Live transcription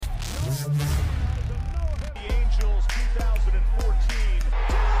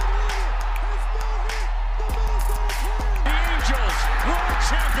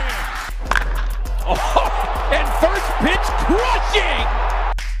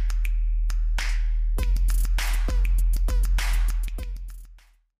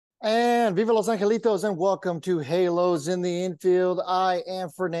And Viva Los Angelitos, and welcome to Halos in the Infield. I am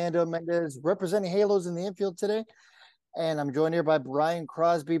Fernando Mendez, representing Halos in the Infield today, and I'm joined here by Brian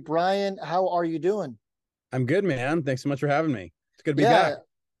Crosby. Brian, how are you doing? I'm good, man. Thanks so much for having me. It's good to be Yeah, back.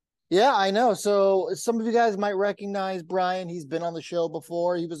 yeah, I know. So some of you guys might recognize Brian. He's been on the show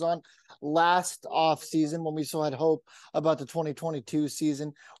before. He was on last off season when we still had hope about the 2022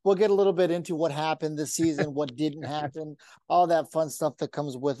 season. We'll get a little bit into what happened this season, what didn't happen, all that fun stuff that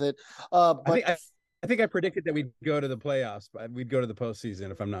comes with it. I But think I, I think I predicted that we'd go to the playoffs, but we'd go to the postseason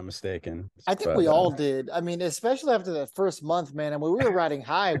if I'm not mistaken. I think But we all did. I mean, especially after that first month, man. I mean, we were riding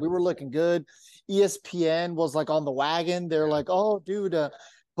high. We were looking good. ESPN was like on the wagon. They're like, "Oh, dude,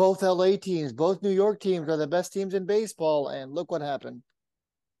 both LA teams, both New York teams are the best teams in baseball." And look what happened.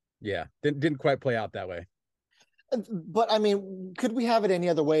 yeah, didn't quite play out that way. But I mean, could we have it any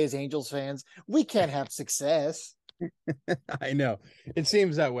other way as Angels fans? We can't have success. I know it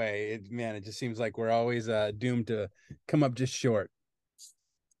seems that way. It just seems like we're always doomed to come up just short.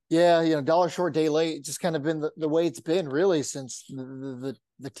 Yeah, dollar short, day late. It's just kind of been the way it's been really since the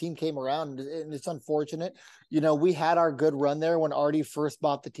team came around, and it's unfortunate. We had our good run there when Artie first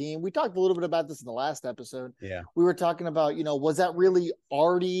bought the team. We talked a little bit about this in the last episode. Yeah, We were talking about, was that really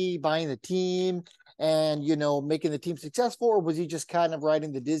Artie buying the team and making the team successful, or was he just kind of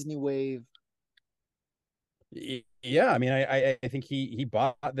riding the Disney wave? yeah. I mean, I think he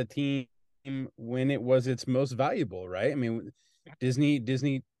bought the team when it was its most valuable, right? I mean, Disney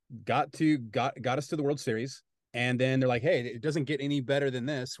got us to the World Series, and then they're like, hey, it doesn't get any better than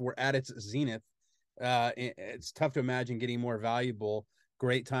this. We're at its zenith. It's tough to imagine getting more valuable.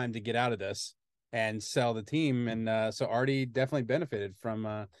 Great time to get out of this and sell the team, and so Artie definitely benefited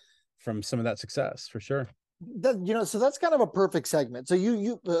from some of that success for sure. So that's kind of a perfect segment. So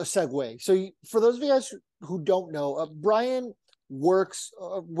you segue. So for those of you guys who don't know, Brian works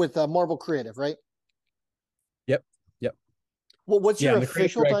with Marvel Creative, right? Yep, yep, Well, what's yeah. your I'm the creative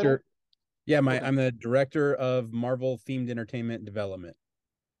official title? director. Yeah, my Okay. I'm the director of Marvel themed entertainment development.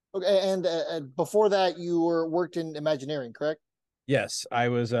 Okay, and before that, you were worked in Imagineering, correct? Yes, I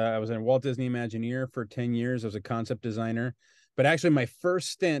was in Walt Disney Imagineer for 10 years. I was a concept designer. But actually my first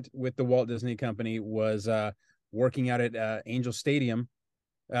stint with the Walt Disney Company was working out at Angel Stadium.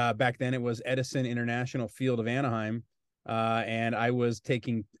 Back then it was Edison International Field of Anaheim. And I was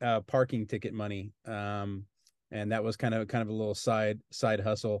taking parking ticket money. And that was kind of a little side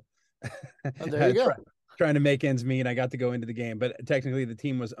hustle. Oh, there you go. Trying to make ends meet. I got to go into the game, but technically the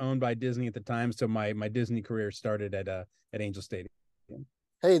team was owned by Disney at the time, so my Disney career started at Angel Stadium.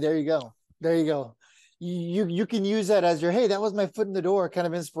 Hey, there you go. There you go. You can use that as your, hey, that was my foot in the door kind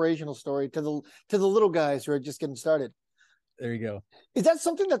of inspirational story to the little guys who are just getting started. There you go. Is that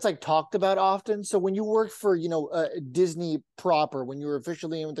something that's like talked about often? So when you worked for Disney proper, when you were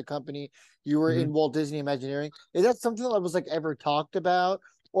officially in with the company, you were in Mm-hmm. Walt Disney Imagineering. Is that something that was like ever talked about,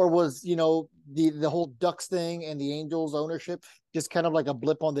 or was the whole Ducks thing and the Angels ownership just kind of like a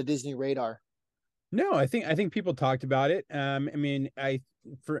blip on the Disney radar? No, I think people talked about it. I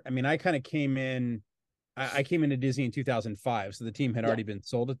kind of came in. I came into Disney in 2005, so the team had Yeah. already been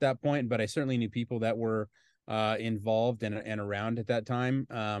sold at that point. But I certainly knew people that were involved and around at that time.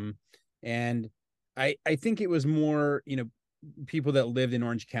 And I think it was more people that lived in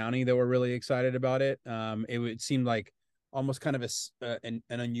Orange County that were really excited about it. It seemed like almost kind of an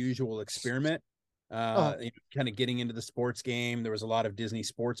unusual experiment. Uh, Kind of getting into the sports game. There was a lot of Disney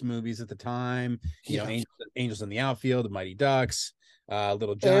sports movies at the time. yeah. Angels in the Outfield, the Mighty Ducks,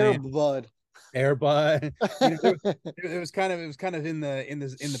 Little Air Giant, Bud. Airbud. It was kind of in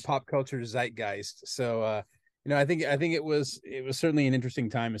the pop culture zeitgeist. So I think it was certainly an interesting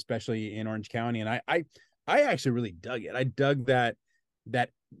time, especially in Orange County, and I actually really dug it. I dug that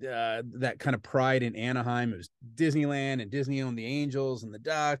kind of pride in Anaheim. It was Disneyland, and Disney owned the Angels and the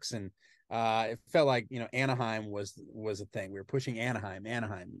Ducks, and it felt like Anaheim was a thing. We were pushing Anaheim, and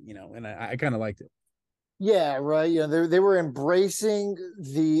I kind of liked it. Yeah, right. They were embracing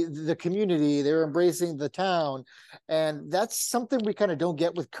the community, they were embracing the town, and that's something we kind of don't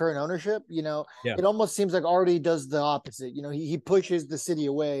get with current ownership. Yeah, It almost seems like Artie does the opposite. He pushes the city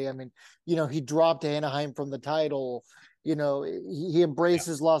away. I mean, he dropped Anaheim from the title. He yeah,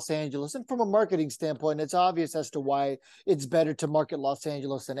 embraces Los Angeles, and from a marketing standpoint, it's obvious as to why it's better to market Los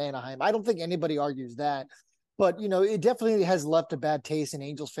Angeles than Anaheim. I don't think anybody argues that, but it definitely has left a bad taste in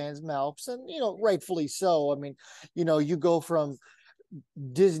Angels fans' mouths, and rightfully so. I mean, you go from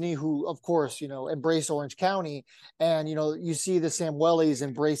Disney, who of course embrace Orange County, and you see the Samuelis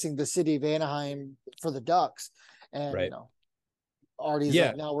embracing the city of Anaheim for the Ducks, and right. Artie's Yeah,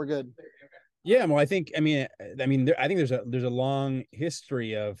 like, no, we're good. Yeah, well, I think there's a long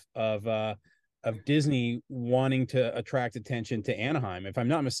history of Disney wanting to attract attention to Anaheim. If I'm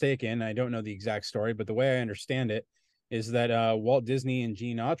not mistaken, I don't know the exact story, but the way I understand it is that Walt Disney and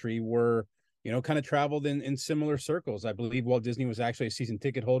Gene Autry were, kind of traveled in similar circles. I believe Walt Disney was actually a season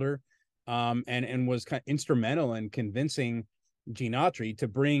ticket holder, and was kind of instrumental in convincing Gene Autry to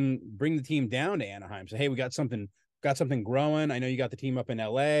bring the team down to Anaheim. So hey, we got something growing. I know you got the team up in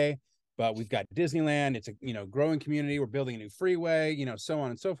LA, but we've got Disneyland. It's a growing community. We're building a new freeway, so on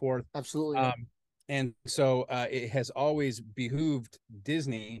and so forth. Absolutely. Yeah. And so it has always behooved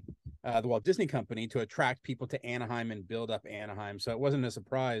Disney, the Walt Disney Company, to attract people to Anaheim and build up Anaheim. So it wasn't a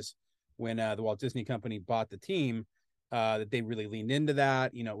surprise when the Walt Disney Company bought the team, that they really leaned into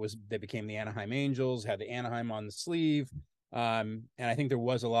that. They became the Anaheim Angels, had the Anaheim on the sleeve, and I think there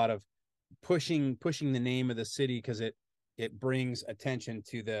was a lot of pushing the name of the city because it brings attention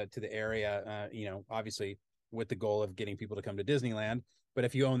to the area. Obviously with the goal of getting people to come to Disneyland. But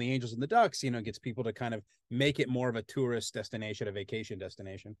if you own the Angels and the Ducks, it gets people to kind of make it more of a tourist destination, a vacation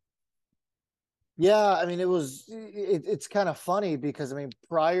destination. Yeah, I mean, it's kind of funny because I mean,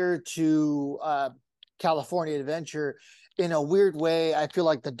 prior to California Adventure, in a weird way, I feel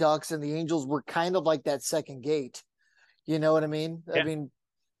like the Ducks and the Angels were kind of like that second gate. You know what I mean? I Yeah. mean,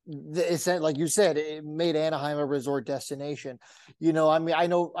 it's like you said, it made Anaheim a resort destination. I mean,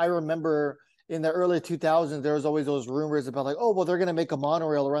 I remember in the early 2000s, there was always those rumors about like, oh, well, they're going to make a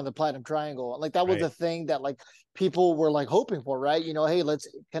monorail around the Platinum Triangle. Like that was Right. the thing that like people were like hoping for, right? Hey, let's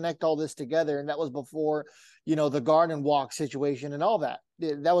connect all this together. And that was before, the Garden Walk situation and all that.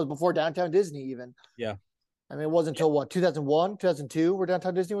 That was before Downtown Disney even. Yeah. I mean, it wasn't until what, 2001, 2002, where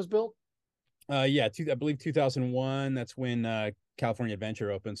Downtown Disney was built? Yeah, I believe 2001. That's when California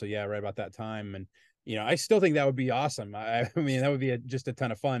Adventure opened. So yeah, right about that time. And I still think that would be awesome. I mean, that would be just a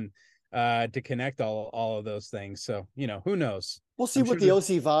ton of fun to connect all of those things. So who knows? We'll see I'm what sure the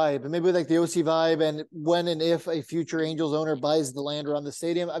there's. OC vibe, and maybe like the OC vibe, and when and if a future Angels owner buys the land around the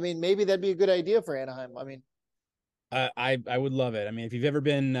stadium, I mean, maybe that'd be a good idea for Anaheim. I mean, I would love it. I mean, if you've ever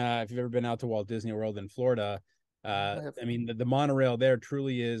been out to Walt Disney World in Florida, I mean the monorail there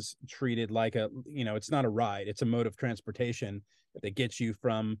truly is treated like it's not a ride; it's a mode of transportation that gets you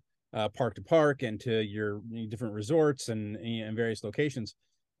from park to park and to your different resorts and various locations.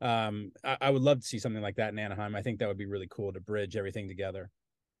 I would love to see something like that in Anaheim. I think that would be really cool to bridge everything together.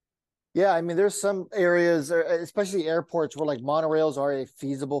 yeah, I mean, there's some areas, especially airports, where like monorails are a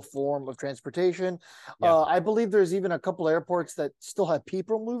feasible form of transportation. Yeah. I believe there's even a couple airports that still have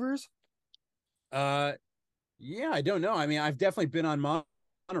people movers. Uh, yeah, I don't know. I mean, I've definitely been on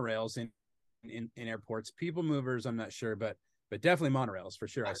monorails in airports. People movers, I'm not sure, but definitely monorails for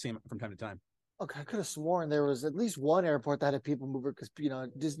sure. I see them from time to time. Okay, I could have sworn there was at least one airport that had a people mover because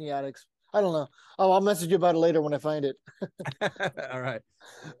Disney addicts. I don't know. Oh, I'll message you about it later when I find it. All right.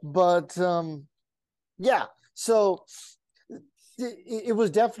 But yeah, so it was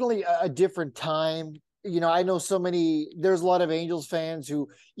definitely a different time. I know there's a lot of Angels fans who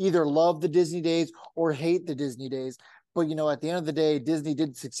either love the Disney days or hate the Disney days. But, at the end of the day, Disney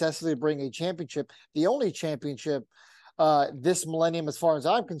did successfully bring a championship, the only championship this millennium, as far as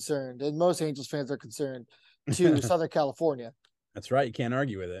I'm concerned, and most Angels fans are concerned, to Southern California. That's right. You can't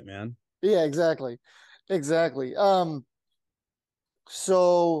argue with it, man. Yeah, exactly. Exactly.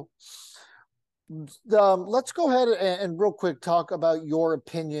 So let's go ahead and real quick talk about your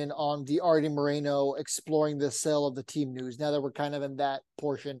opinion on the Artie Moreno exploring the sale of the team news. Now that we're kind of in that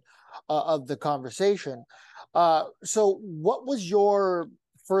portion of the conversation, so what was your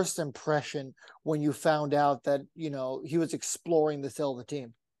first impression when you found out that he was exploring the sale of the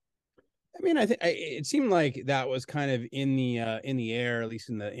team? I mean, I think it seemed like that was kind of in the air, at least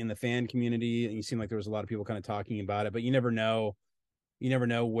in the fan community, and you seemed like there was a lot of people kind of talking about it. But you never know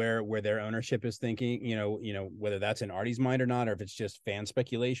where their ownership is thinking. Whether that's in Artie's mind or not, or if it's just fan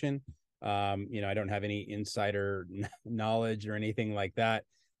speculation. I don't have any insider knowledge or anything like that.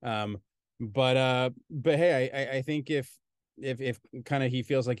 But hey, I think if kind of he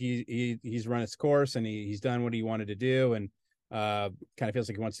feels like he's run its course and he's done what he wanted to do and kind of feels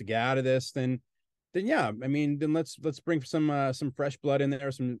like he wants to get out of this, then yeah, I mean, then let's bring some fresh blood in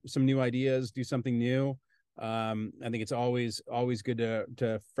there, some new ideas, do something new. I think it's always good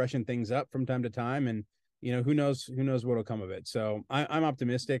to freshen things up from time to time, and who knows what'll come of it. So I'm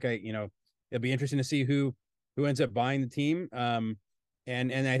optimistic. It'll be interesting to see who ends up buying the team. And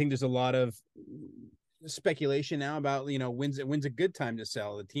I think there's a lot of speculation now about when's a good time to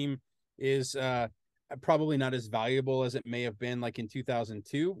sell. The team is probably not as valuable as it may have been like in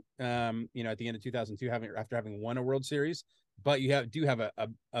 2002. At the end of 2002, after having won a World Series, but you do have a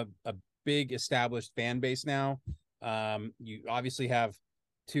big established fan base now. You obviously have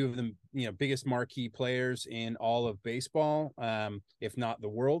two of the biggest marquee players in all of baseball, if not the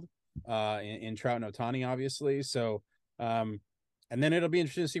world, in Trout and Ohtani, obviously. So, and then it'll be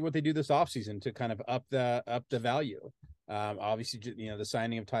interesting to see what they do this offseason to kind of up the value. Obviously, the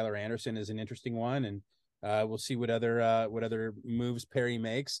signing of Tyler Anderson is an interesting one, and we'll see what other moves Perry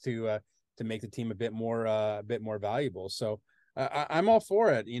makes to make the team a bit more valuable. So I'm all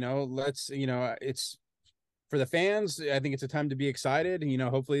for it. It's for the fans. I think it's a time to be excited.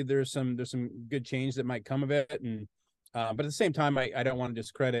 Hopefully there's some good change that might come of it. And but at the same time, I don't want to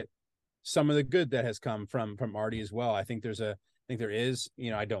discredit some of the good that has come from Artie as well. I think there is.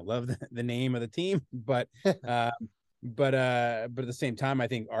 I don't love the name of the team, but but at the same time, I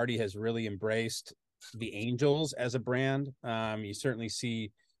think Artie has really embraced the Angels as a brand. You certainly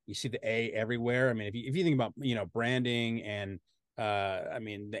see the A everywhere. I mean, if you think about branding and I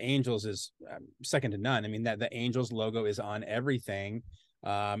mean, the Angels is second to none. I mean, that the Angels logo is on everything,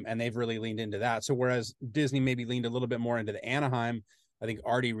 and they've really leaned into that. So whereas Disney maybe leaned a little bit more into the Anaheim, I think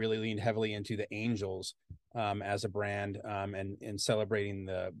Artie really leaned heavily into the Angels as a brand, and celebrating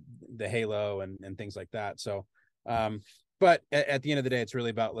the halo and things like that. So, but at the end of the day, it's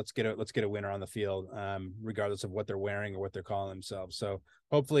really about let's get a winner on the field, regardless of what they're wearing or what they're calling themselves. So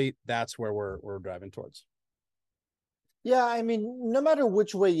hopefully that's where we're driving towards. Yeah, I mean, no matter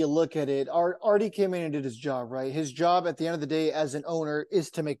which way you look at it, Artie came in and did his job, right? His job at the end of the day as an owner is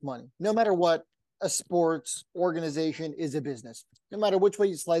to make money. No matter what, a sports organization is a business. No matter which way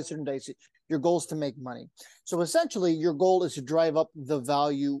you slice it and dice it, your goal is to make money. So essentially, your goal is to drive up the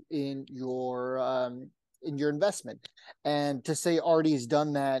value in your investment. And to say Artie's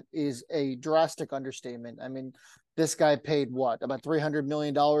done that is a drastic understatement. I mean, this guy paid what, about $300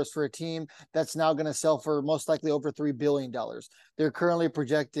 million for a team that's now going to sell for most likely over $3 billion. They're currently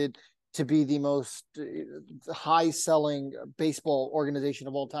projected to be the most high selling baseball organization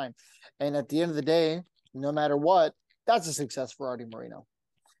of all time. And at the end of the day, no matter what, that's a success for Artie Moreno.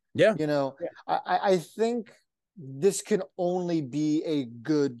 Yeah. I think this can only be a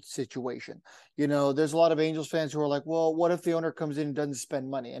good situation. There's a lot of Angels fans who are like, well, what if the owner comes in and doesn't spend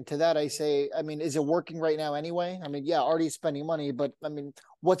money? And to that, I say, I mean, is it working right now anyway? I mean, yeah, Artie's spending money, but I mean,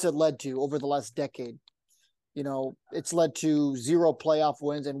 what's it led to over the last decade? It's led to 0 playoff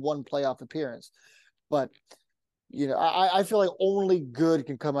wins and 1 playoff appearance. But, I feel like only good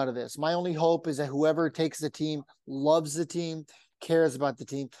can come out of this. My only hope is that whoever takes the team loves the team, cares about the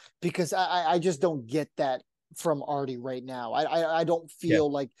team, because I just don't get that from Artie right now. I don't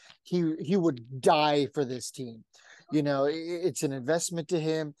feel like he would die for this team. It's an investment to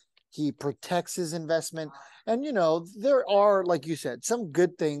him. He protects his investment. And, there are, like you said, some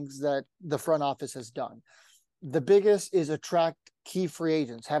good things that the front office has done. The biggest is attract key free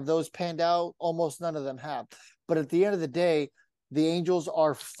agents. Have those panned out? Almost none of them have. But at the end of the day, the Angels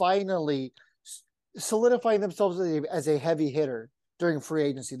are finally solidifying themselves as a heavy hitter during free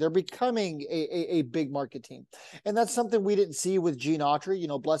agency. They're becoming a big market team. And that's something we didn't see with Gene Autry.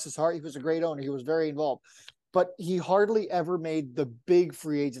 Bless his heart, he was a great owner. He was very involved. But he hardly ever made the big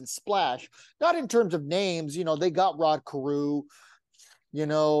free agent splash. Not in terms of names. They got Rod Carew.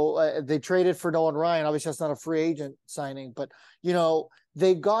 They traded for Nolan Ryan. Obviously, that's not a free agent signing. But,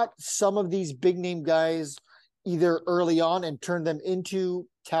 they got some of these big name guys either early on and turned them into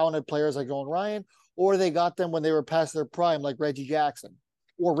talented players like Nolan Ryan, or they got them when they were past their prime, like Reggie Jackson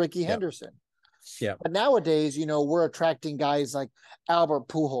or Ricky Henderson. Yeah. But nowadays, we're attracting guys like Albert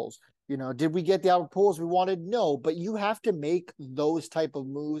Pujols. Did we get the Albert Pujols we wanted? No, but you have to make those type of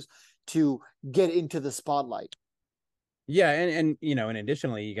moves to get into the spotlight. Yeah, and and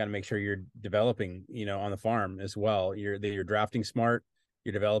additionally, you got to make sure you're developing, on the farm as well. You're drafting smart,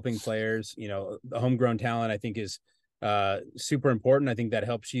 you're developing players. The homegrown talent, I think, is super important. I think that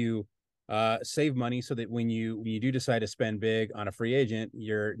helps you save money so that when you do decide to spend big on a free agent,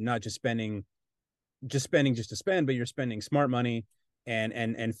 you're not just spending just to spend, but you're spending smart money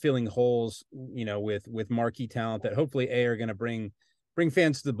and filling holes, with marquee talent that hopefully are going to bring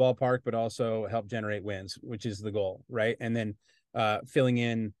fans to the ballpark, but also help generate wins, which is the goal, right? And then filling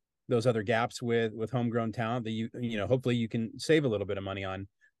in those other gaps with homegrown talent that you hopefully you can save a little bit of money on,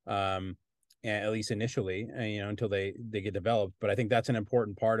 at least initially, until they get developed. But I think that's an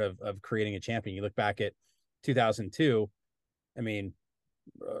important part of creating a champion. You look back at 2002, I mean,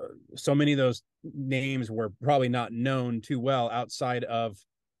 so many of those names were probably not known too well outside of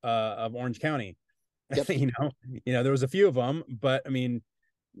Orange County. Yep. There was a few of them, but I mean,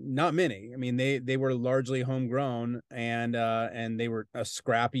 not many. I mean, they were largely homegrown, and they were a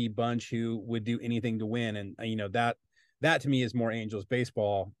scrappy bunch who would do anything to win. And that that to me is more Angels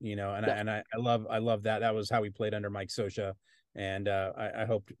baseball, you know, and Yeah, I love that. That was how we played under Mike Scioscia. And I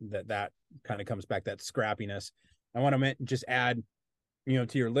hope that kind of comes back, that scrappiness. I want to just add, you know,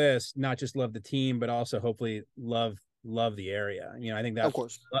 to your list, not just love the team, but also hopefully love the area. You know, I think of that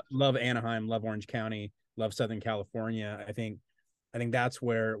course. love Anaheim, love Orange County, love Southern California. I think that's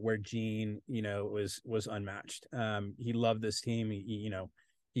where Gene, you know, was unmatched. He loved this team. You know,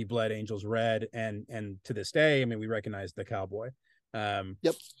 he bled Angels red, and to this day, I mean, we recognize the Cowboy. Um,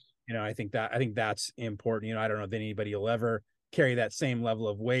 Yep. you know, I think that's important. You know, I don't know if anybody will ever carry that same level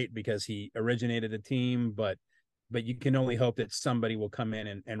of weight because he originated the team, but you can only hope that somebody will come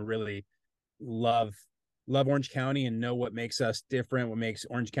in and really love Orange County and know what makes us different, what makes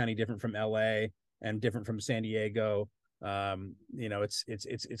Orange County different from LA and different from San Diego. You know,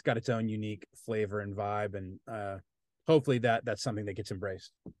 it's got its own unique flavor and vibe, and hopefully that's something that gets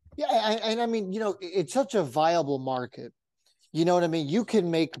embraced. Yeah, and I mean, you know, it's such a viable market. You know what I mean? You can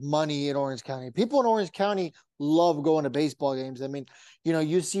make money in Orange County. People in Orange County love going to baseball games. I mean, you know,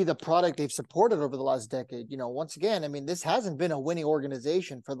 you see the product they've supported over the last decade. You know, once again, I mean, this hasn't been a winning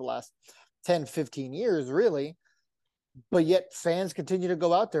organization for the last 10, 15 years, really. But yet fans continue to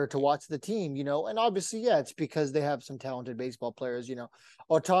go out there to watch the team, you know, and obviously, yeah, it's because they have some talented baseball players, you know.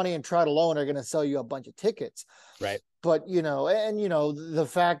 Ohtani and Trout alone are going to sell you a bunch of tickets. Right. But, you know, and, you know, the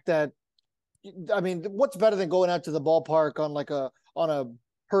fact that, I mean, what's better than going out to the ballpark on a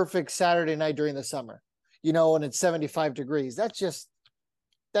perfect Saturday night during the summer, you know, and it's 75 degrees. That's an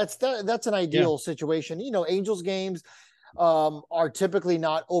Yeah. ideal situation. You know, Angels games are typically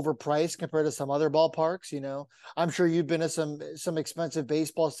not overpriced compared to some other ballparks. You know, I'm sure you've been to some expensive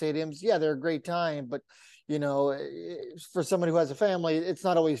baseball stadiums. Yeah, they're a great time, but you know, for somebody who has a family, it's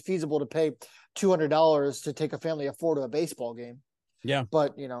not always feasible to pay $200 to take a family of four to a baseball game. Yeah.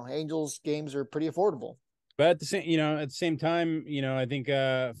 But you know, Angels games are pretty affordable. But at the same time, you know, I think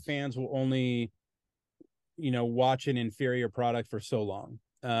fans will only, you know, watch an inferior product for so long.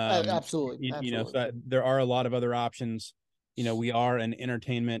 Absolutely, You know, absolutely. so there are a lot of other options. You know, we are an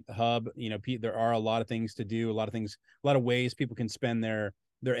entertainment hub. You know, there are a lot of things to do, a lot of ways people can spend their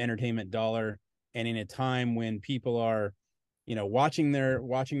entertainment dollar. And in a time when people are, you know, watching their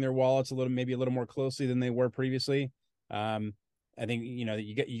wallets maybe a little more closely than they were previously, I think, you know,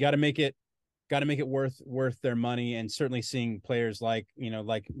 you got to make it worth their money. And certainly seeing players like, you know,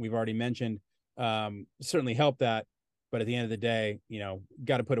 like we've already mentioned, certainly help that. But at the end of the day, you know,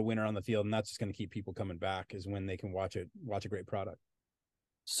 got to put a winner on the field, and that's just going to keep people coming back, is when they can watch a great product.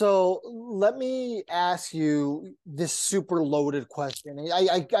 So let me ask you this super loaded question.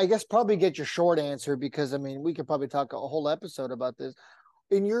 I guess probably get your short answer because I mean we could probably talk a whole episode about this.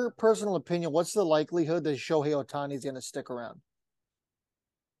 In your personal opinion, what's the likelihood that Shohei Ohtani is going to stick around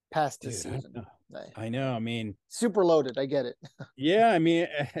past this Dude, season? I know. I mean, Super loaded. I get it. yeah. I mean,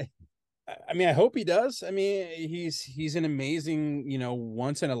 I hope he does. I mean, he's an amazing, you know,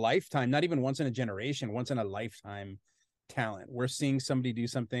 once in a lifetime, not even once in a generation, once in a lifetime talent. We're seeing somebody do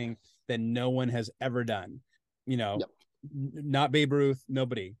something that no one has ever done. You know, Yep. not Babe Ruth,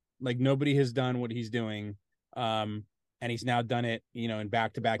 nobody has done what he's doing. And he's now done it, you know, in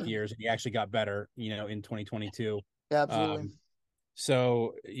back-to-back years. He actually got better, you know, in 2022. Yeah, absolutely.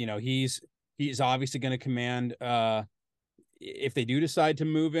 So, you know, he's obviously going to command if they do decide to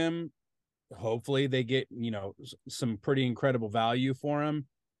move him, hopefully they get, you know, some pretty incredible value for him.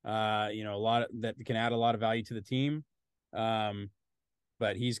 You know, a lot that can add a lot of value to the team.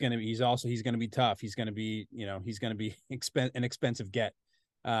 But he's going to be tough. He's going to be, you know, an expensive get.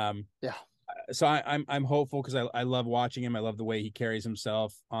 Yeah. So I'm hopeful because I love watching him. I love the way he carries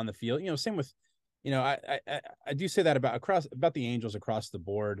himself on the field. You know, same with, you know, I do say that about the Angels across the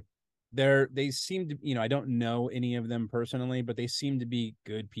board. They seem to, you know, I don't know any of them personally, but they seem to be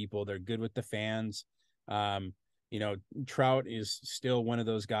good people. They're good with the fans. You know, Trout is still one of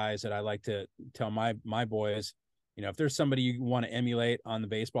those guys that I like to tell my boys, you know, if there's somebody you want to emulate on the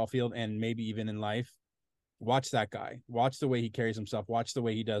baseball field and maybe even in life, watch that guy. Watch the way he carries himself. Watch the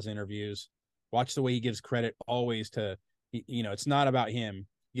way he does interviews. Watch the way he gives credit always to, you know, it's not about him.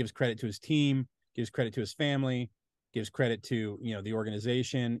 He gives credit to his team, gives credit to his family, gives credit to, you know, the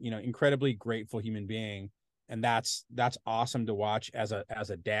organization, you know, incredibly grateful human being. And that's awesome to watch as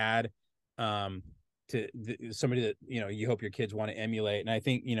a dad, somebody that, you know, you hope your kids want to emulate. And I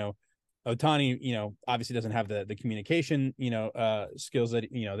think, you know, Ohtani, you know, obviously doesn't have the communication, you know, skills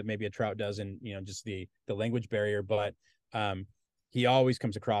that, you know, that maybe a Trout does, and, you know, just the language barrier, but he always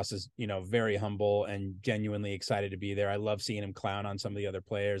comes across as, you know, very humble and genuinely excited to be there. I love seeing him clown on some of the other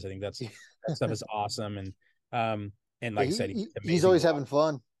players. I think that stuff is awesome. And Yeah, like I said, he's he's amazing always to watch. having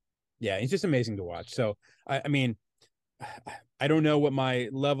fun. Yeah, he's just amazing to watch. So I mean, I don't know what my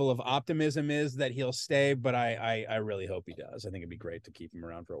level of optimism is that he'll stay, but I really hope he does. I think it'd be great to keep him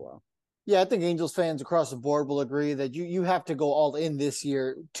around for a while. Yeah, I think Angels fans across the board will agree that you have to go all in this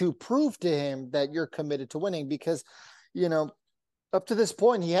year to prove to him that you're committed to winning because, you know, up to this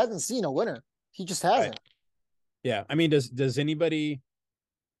point, he hasn't seen a winner. He just Right. hasn't. Yeah. I mean, does any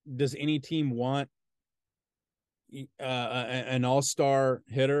team want an all-star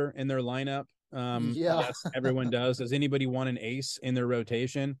hitter in their lineup? Yeah, Yes, everyone does. Does anybody want an ace in their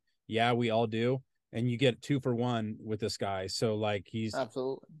rotation? Yeah, we all do. And you get 2-for-1 with this guy. So like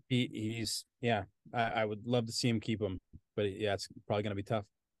absolutely. he's yeah. I would love to see him keep him, but yeah, it's probably gonna be tough.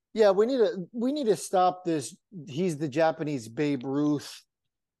 Yeah, we need to stop this. He's the Japanese Babe Ruth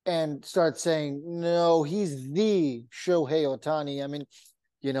and start saying, no, he's the Shohei Ohtani. I mean,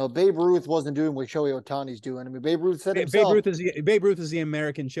 Babe Ruth wasn't doing what Shohei Ohtani's doing. I mean, Babe Ruth said Babe himself. Ruth is Babe Ruth is the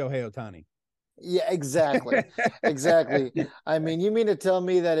American Shohei Ohtani. Yeah, exactly. Exactly. I mean, you mean to tell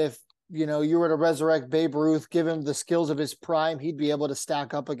me that if, you were to resurrect Babe Ruth, give him the skills of his prime, he'd be able to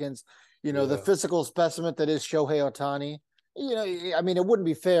stack up against, the Yeah. physical specimen that is Shohei Ohtani? I mean, it wouldn't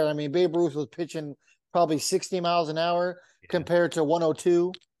be fair. I mean, Babe Ruth was pitching probably 60 miles an hour Yeah. compared to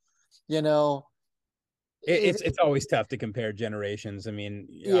 102, you know. It's always tough to compare generations. I mean,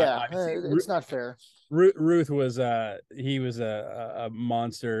 Yeah, obviously it's not fair. Ruth was he was a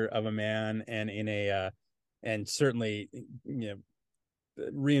monster of a man, and in a and certainly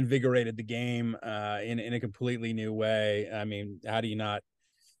reinvigorated the game in a completely new way. I mean, how do you not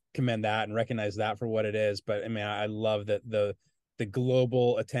commend that and recognize that for what it is? But I mean, I love that the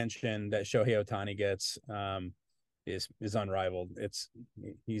global attention that Shohei Ohtani gets is unrivaled.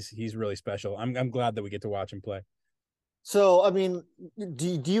 He's really special. I'm glad that we get to watch him play. So, I mean,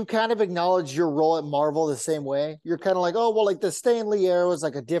 do you kind of acknowledge your role at Marvel the same way? You're kind of like, oh, well, like the Stan Lee era was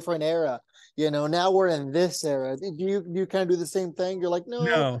like a different era. Now we're in this era. Do you kind of do the same thing? You're like, no,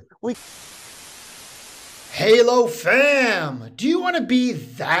 No, we. Halo fam! Do you want to be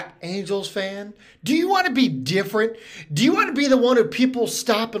that Angels fan? Do you want to be different? Do you want to be the one who people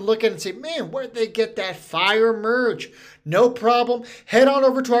stop and look at and say, man, where'd they get that fire merch? No problem. Head on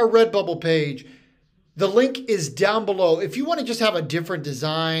over to our Redbubble page. The link is down below. If you want to just have a different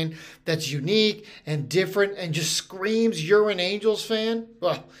design that's unique and different and just screams you're an Angels fan,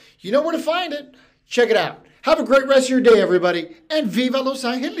 well, you know where to find it. Check it out. Have a great rest of your day, everybody, and viva los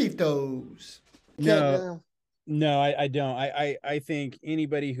angelitos. no, no, I don't. I think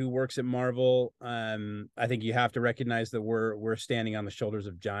anybody who works at Marvel, I think you have to recognize that we're standing on the shoulders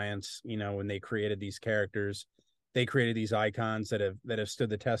of giants. When they created these characters, they created these icons that have stood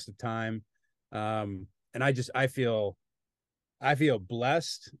the test of time. And I feel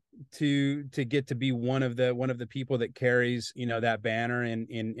blessed to get to be one of the people that carries that banner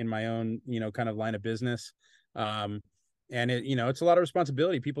in my own kind of line of business. And it's a lot of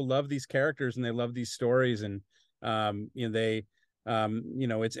responsibility. People love these characters and they love these stories, and they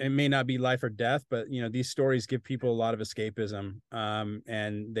it may not be life or death, but these stories give people a lot of escapism,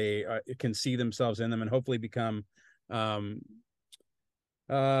 and they can see themselves in them and hopefully become role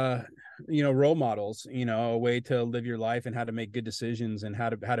models, a way to live your life and how to make good decisions and how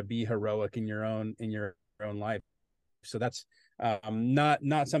to be heroic in your own life. So that's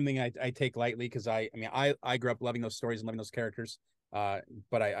not something I take lightly, because I grew up loving those stories and loving those characters,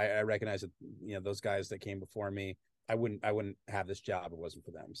 but I recognize that those guys that came before me, I wouldn't have this job if it wasn't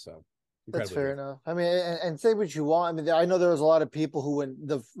for them. So That's fair enough. I mean, and say what you want. I mean, I know there was a lot of people who, when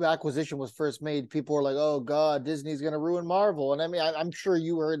the acquisition was first made, people were like, "Oh God, Disney's going to ruin Marvel." And I mean, I'm sure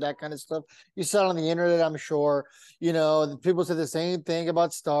you heard that kind of stuff. You saw it on the internet, I'm sure. People said the same thing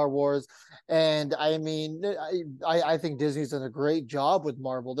about Star Wars. And I mean, I think Disney's done a great job with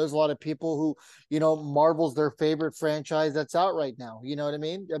Marvel. There's a lot of people who, Marvel's their favorite franchise that's out right now. You know what I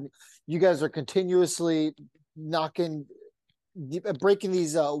mean? You guys are continuously breaking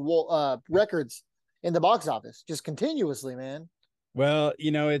these records in the box office just continuously, man. Well,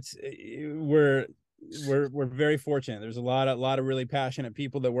 it's we're very fortunate. There's a lot of really passionate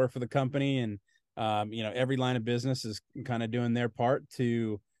people that work for the company, and every line of business is kind of doing their part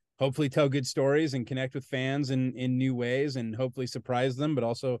to hopefully tell good stories and connect with fans in new ways, and hopefully surprise them, but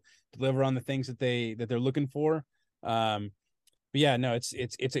also deliver on the things that they're looking for. But yeah, no,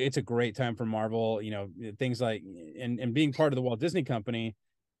 it's a great time for Marvel. Things like and being part of the Walt Disney Company.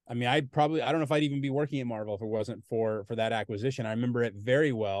 I mean, I don't know if I'd even be working at Marvel if it wasn't for that acquisition. I remember it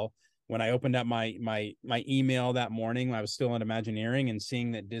very well when I opened up my email that morning when I was still in Imagineering and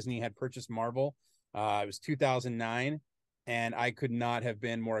seeing that Disney had purchased Marvel. It was 2009, and I could not have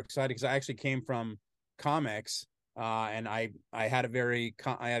been more excited, because I actually came from comics, and I had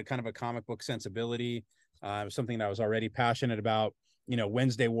kind of a comic book sensibility. something that I was already passionate about.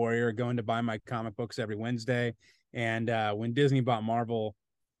 Wednesday Warrior, going to buy my comic books every Wednesday. And when Disney bought Marvel,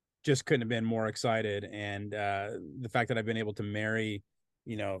 just couldn't have been more excited. And the fact that I've been able to marry,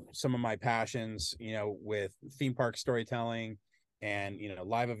 some of my passions, with theme park storytelling and,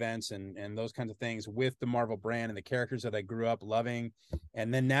 live events and those kinds of things with the Marvel brand and the characters that I grew up loving.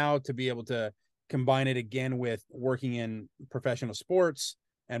 And then now to be able to combine it again with working in professional sports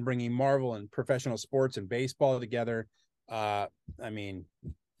and bringing Marvel and professional sports and baseball together. I mean,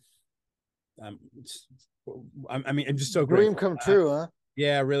 I'm just so Dream grateful. come true, huh?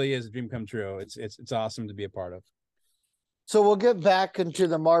 Yeah, it really is a dream come true. It's awesome to be a part of. So we'll get back into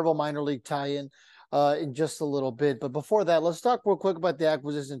the Marvel minor league tie-in in just a little bit. But before that, let's talk real quick about the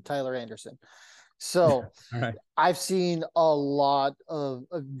acquisition of Tyler Anderson. So All right. I've seen a lot of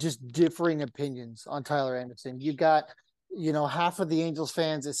just differing opinions on Tyler Anderson. You got, half of the Angels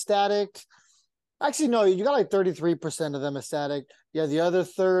fans ecstatic. Actually, no, you got like 33% of them ecstatic. You have the other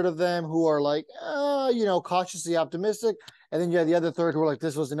third of them who are like, cautiously optimistic. And then you have the other third who are like,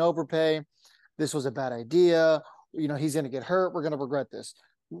 this was an overpay. This was a bad idea. He's going to get hurt. We're going to regret this.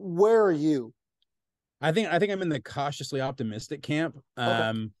 Where are you? I think I'm in the cautiously optimistic camp.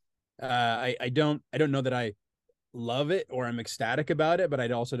 Okay. I don't know that I love it or I'm ecstatic about it, but I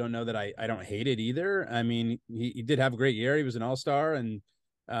also don't know that I don't hate it either. I mean, he did have a great year. He was an all-star, and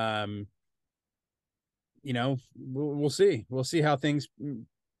we'll see. We'll see how things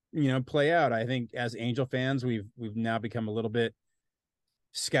play out. I think as Angel fans, we've now become a little bit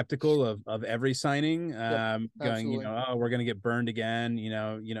skeptical of every signing, going, oh, we're going to get burned again.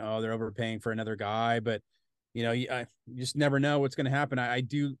 Oh, they're overpaying for another guy, but you just never know what's going to happen. I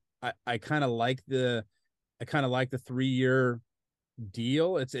kind of like the 3-year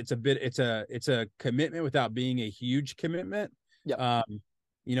deal. It's a commitment without being a huge commitment. Yeah.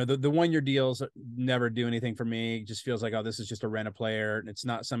 The 1-year deals never do anything for me. It just feels like, oh, this is just a rent a player, and it's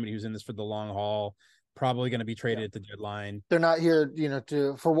not somebody who's in this for the long haul. Probably going to be traded at the deadline. They're not here,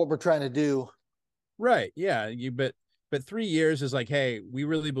 for what we're trying to do. Right. Yeah. But 3 years is like, hey, we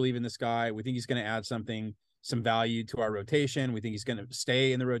really believe in this guy. We think he's going to add some value to our rotation. We think he's going to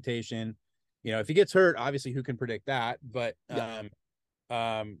stay in the rotation. If he gets hurt, obviously who can predict that? But, I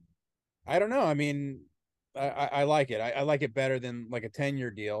don't know. I mean, I like it. I like it better than like a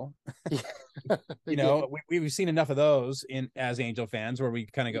 10-year deal. We've seen enough of those as Angel fans where we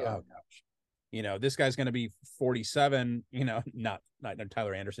kind of go, oh gosh, this guy's going to be 47, not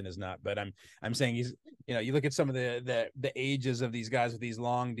Tyler Anderson is not, but I'm saying he's, you look at some of the ages of these guys with these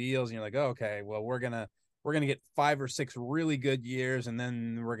long deals and you're like, oh, okay, well, we're going to get 5 or 6 really good years. And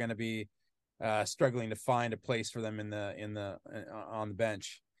then we're going to be struggling to find a place for them on the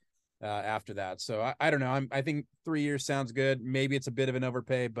bench after that. So I don't know. I think 3 years sounds good. Maybe it's a bit of an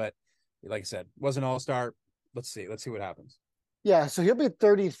overpay, but like I said, was an all-star. Let's see what happens. Yeah. So he'll be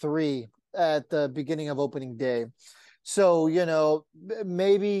 33 at the beginning of opening day. So,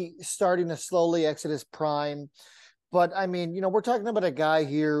 maybe starting to slowly exit his prime. But I mean, we're talking about a guy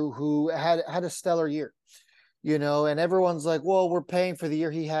here who had a stellar year, and everyone's like, well, we're paying for the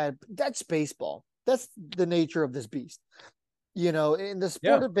year he had. That's baseball. That's the nature of this beast. In the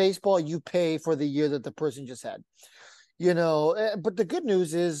sport of baseball, you pay for the year that the person just had, but the good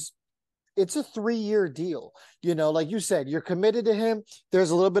news is it's a 3-year deal. Like you said, you're committed to him.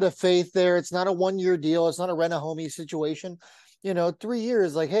 There's a little bit of faith there. It's not a 1-year deal. It's not a rent a homie situation. 3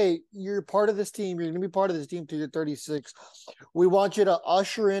 years, like, hey, you're part of this team. You're going to be part of this team till you're 36. We want you to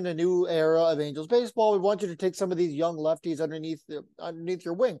usher in a new era of Angels baseball. We want you to take some of these young lefties underneath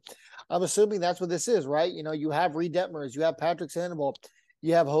your wing. I'm assuming that's what this is, right? You have Reed Detmers, you have Patrick Sandoval,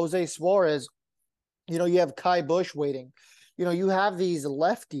 you have Jose Suarez, you have Kai Bush waiting. You have these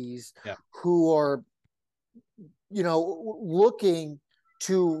lefties who are, looking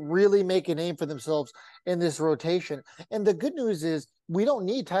to really make a name for themselves in this rotation. And the good news is we don't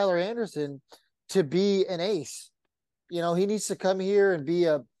need Tyler Anderson to be an ace. He needs to come here and be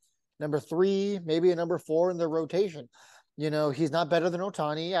a number 3, maybe a number 4 in the rotation. He's not better than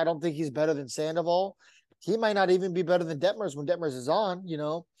Ohtani. I don't think he's better than Sandoval. He might not even be better than Detmers when Detmers is on,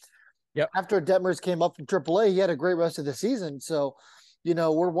 Yep. After Detmers came up from AAA, he had a great rest of the season. So,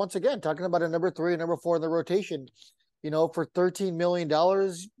 we're once again talking about a number 3 and number 4 in the rotation. For $13 million,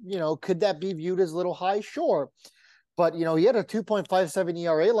 could that be viewed as a little high? Sure. But, he had a 2.57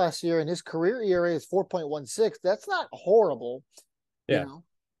 ERA last year, and his career ERA is 4.16. That's not horrible. Yeah.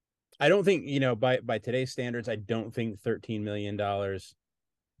 I don't think, by today's standards, I don't think $13 million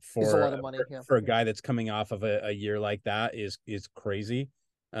for a lot of money, for a guy that's coming off of a year like that is crazy.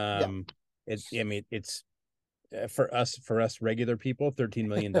 It's for us regular people, $13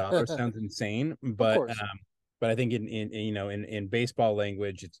 million sounds insane, but I think in you know in baseball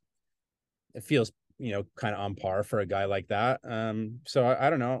language, it feels, you know, kind of on par for a guy like that. So I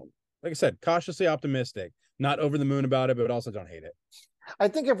don't know. Like I said, cautiously optimistic, not over the moon about it, but also don't hate it. I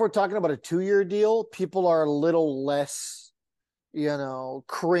think if we're talking about a 2-year deal, people are a little less, you know,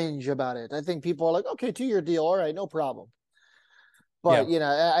 cringe about it. I think people are like, okay, 2-year deal, all right, no problem. But Yeah. you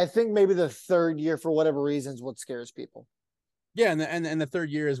know, I think maybe the 3rd year, for whatever reasons, what scares people. Yeah, and the 3rd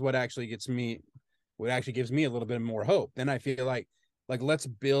year is what actually gives me a little bit more hope. Then I feel like let's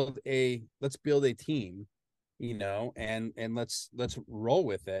build a team, you know, and let's roll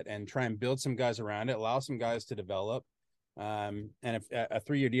with it and try and build some guys around it, allow some guys to develop. And if a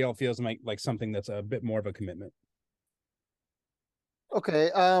 3-year deal feels like something that's a bit more of a commitment.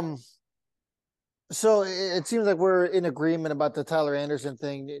 Okay. So it seems like we're in agreement about the Tyler Anderson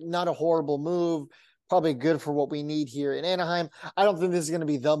thing. Not a horrible move, probably good for what we need here in Anaheim. I don't think this is going to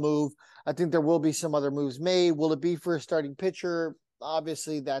be the move. I think there will be some other moves made. Will it be for a starting pitcher?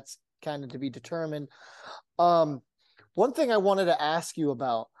 Obviously, that's kind of to be determined. One thing I wanted to ask you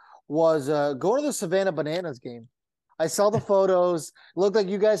about was going to the Savannah Bananas game. I saw the photos. It looked like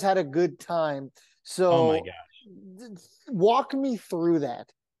you guys had a good time. Oh my So gosh. walk me through that.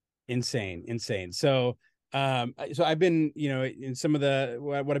 Insane. So I've been, you know, in some of the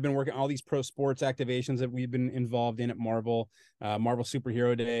what I've been working, all these pro sports activations that we've been involved in at Marvel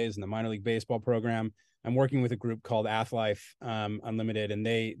Superhero Days and the minor league baseball program. I'm working with a group called Athlife Unlimited, and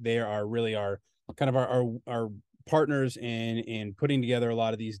they are really our kind of our partners in putting together a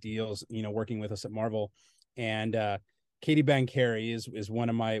lot of these deals, you know, working with us at Marvel. And Katie Bankary is one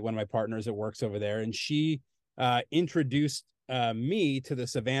of my partners that works over there, and she introduced me to the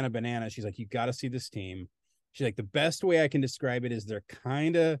Savannah Bananas. She's like, you got to see this team. She's like, the best way I can describe it is they're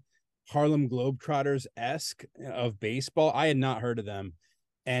kind of Harlem Globetrotters-esque of baseball. I had not heard of them.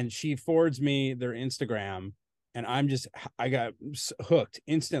 And she forwards me their Instagram, and I got hooked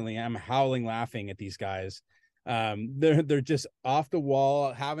instantly. I'm howling laughing at these guys. They're just off the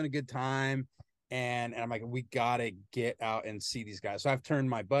wall, having a good time. And I'm like, we gotta get out and see these guys. So I've turned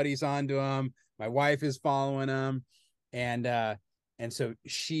my buddies onto them. My wife is following them. And so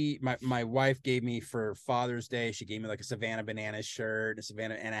my wife gave me for Father's Day, she gave me like a Savannah Bananas shirt, a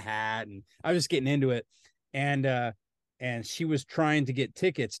Savannah and a hat, and I was just getting into it. And she was trying to get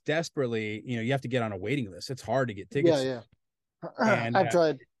tickets desperately. You know, you have to get on a waiting list. It's hard to get tickets. Yeah. And I've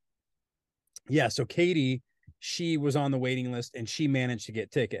tried. yeah, so Katie, she was on the waiting list and she managed to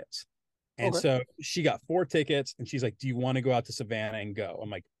get tickets. And so she got 4 tickets, and she's like, do you want to go out to Savannah and go? I'm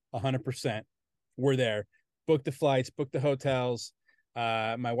like, 100%. We're there. Book the flights, book the hotels.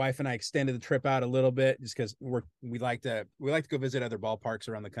 My wife and I extended the trip out a little bit just because we like to go visit other ballparks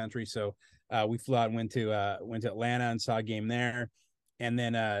around the country. So we flew out and went to Atlanta and saw a game there, and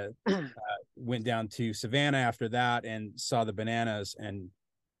then went down to Savannah after that and saw the Bananas. And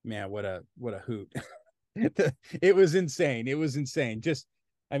man, what a hoot! It was insane. Just,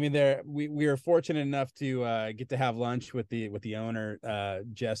 I mean, we were fortunate enough to get to have lunch with the owner,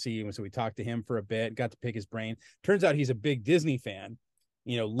 Jesse, and so we talked to him for a bit, got to pick his brain. Turns out he's a big Disney fan,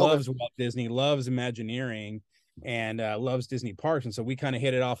 you know, loves Walt Disney, loves Imagineering, and loves Disney parks. And so we kind of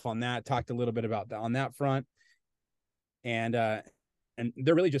hit it off on that, talked a little bit about on that front, and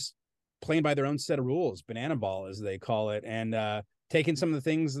they're really just playing by their own set of rules, banana ball as they call it, and taking some of the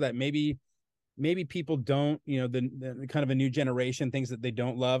things that maybe people don't, you know, the kind of a new generation, things that they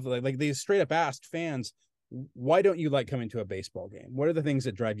don't love. Like they straight up asked fans, why don't you like coming to a baseball game? What are the things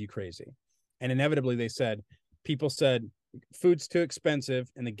that drive you crazy? And inevitably people said food's too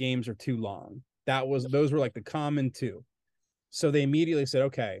expensive and the games are too long. Those were like the common 2. So they immediately said,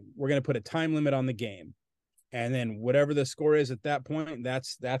 okay, we're going to put a time limit on the game. And then whatever the score is at that point,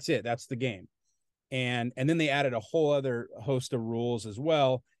 that's it. That's the game. And then they added a whole other host of rules as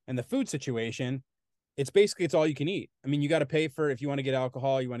well. And the food situation, it's all you can eat. I mean, you got to pay for, if you want to get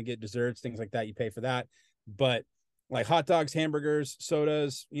alcohol, you want to get desserts, things like that, you pay for that. But like hot dogs, hamburgers,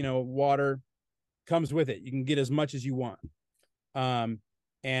 sodas, you know, water comes with it. You can get as much as you want.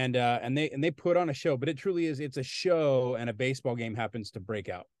 And they put on a show, but it truly is, it's a show, and a baseball game happens to break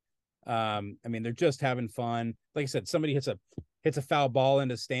out. I mean, they're just having fun. Like I said, somebody hits a foul ball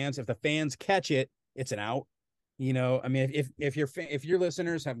into stands. If the fans catch it, it's an out. You know, I mean, if your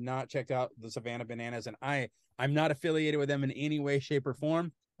listeners have not checked out the Savannah Bananas, and I'm not affiliated with them in any way, shape, or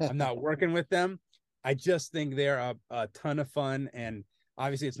form, I'm not working with them. I just think they're a ton of fun, and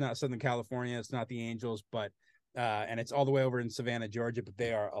obviously it's not Southern California, it's not the Angels, but and it's all the way over in Savannah, Georgia, but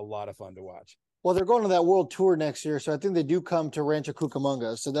they are a lot of fun to watch. Well, they're going to that world tour next year, so I think they do come to Rancho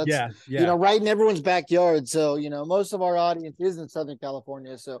Cucamonga. So that's Yeah. right in everyone's backyard. So most of our audience is in Southern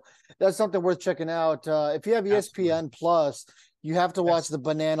California, so that's something worth checking out. If you have ESPN Absolutely. Plus, you have to watch Yes. the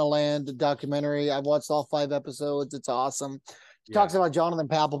Banana Land documentary. I've watched all 5 episodes. It's awesome. It Yeah. talks about Jonathan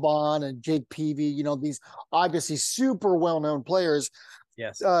Papelbon and Jake Peavy. These obviously super well-known players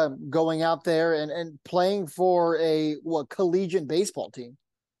Yes. going out there and playing for a collegiate baseball team.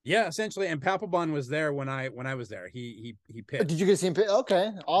 Yeah, essentially. And Papelbon was there when I was there. He pitched. Did you get to see him?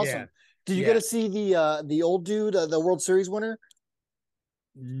 Okay, awesome. Yeah. Did you Yeah. get to see the old dude, the World Series winner?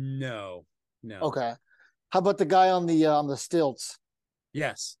 No. Okay. How about the guy on the stilts?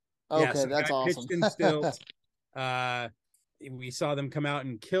 Yes. Yeah. Okay, So the that's guy awesome. pitched in stilts. We saw them come out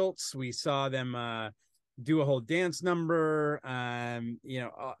in kilts. We saw them do a whole dance number. And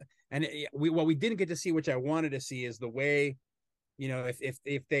what we didn't get to see, which I wanted to see, is the way,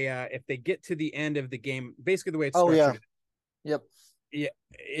 if they get to the end of the game, basically the way it's Oh yeah. structured. Yep. Yeah,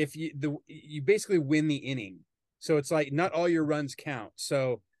 if you basically win the inning, so it's like not all your runs count.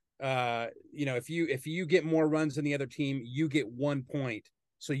 So if you get more runs than the other team, you get 1 point,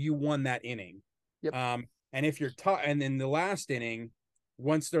 so you won that inning. Yep. And if you're and in the last inning,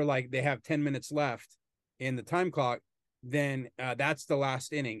 once they have 10 minutes left in the time clock, then that's the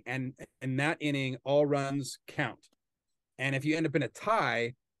last inning, and in that inning all runs count. And if you end up in a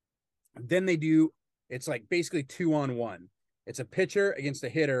tie, then it's like basically 2-on-1. It's a pitcher against a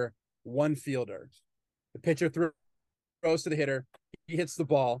hitter, one fielder. The pitcher throws to the hitter, he hits the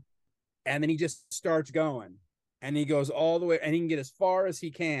ball, and then he just starts going. And he goes all the way, and he can get as far as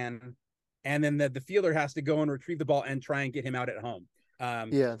he can. And then the fielder has to go and retrieve the ball and try and get him out at home.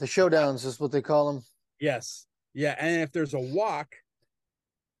 Yeah, the showdowns is what they call them. Yes. Yeah. And if there's a walk,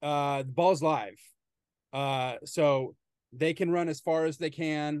 the ball's live. So they can run as far as they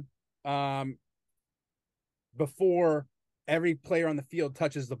can before every player on the field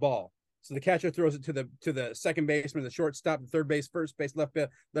touches the ball. So the catcher throws it to the second baseman, the shortstop, the third base, first base, left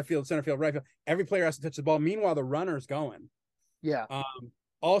field, center field, right field. Every player has to touch the ball. Meanwhile, the runner's going. Yeah.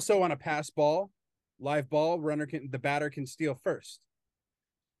 Also on a pass ball, live ball, the batter can steal first.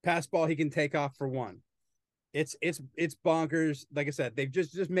 Pass ball, he can take off for one. It's bonkers. Like I said, they've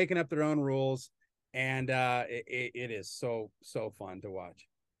just making up their own rules, and it is so fun to watch.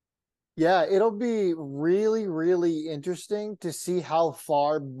 Yeah, it'll be really, really interesting to see how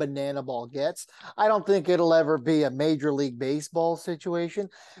far Banana Ball gets. I don't think it'll ever be a Major League Baseball situation,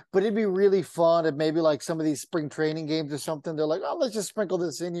 but it'd be really fun if maybe like some of these spring training games or something, they're like, oh, let's just sprinkle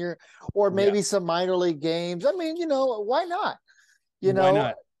this in here, or maybe some minor league games. I mean, why not? Why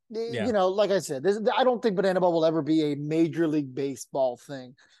not? Yeah. Like I said, I don't think Banana Ball will ever be a Major League Baseball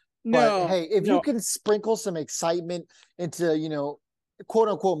thing. No, but hey, if you can sprinkle some excitement into, quote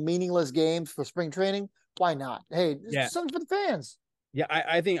unquote meaningless games for spring training, why not? Hey, something for the fans. Yeah,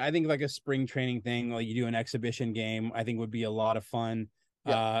 I think like a spring training thing, like you do an exhibition game, I think would be a lot of fun.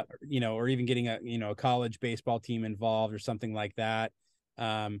 Yeah. Or even getting a college baseball team involved or something like that.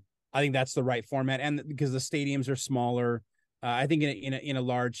 I think that's the right format, and because the stadiums are smaller, I think in a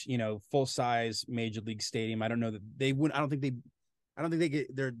large, full size major league stadium, I don't know that they would. I don't think they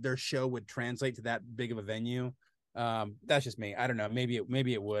get their show would translate to that big of a venue. That's just me. I don't know. Maybe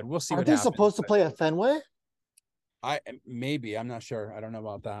it would. We'll see. Aren't they supposed to play at Fenway? I'm not sure. I don't know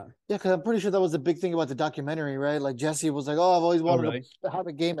about that. Yeah, because I'm pretty sure that was the big thing about the documentary, right? Like Jesse was like, "Oh, I've always wanted to have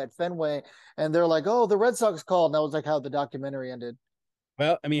a game at Fenway," and they're like, "Oh, the Red Sox called," and that was like how the documentary ended.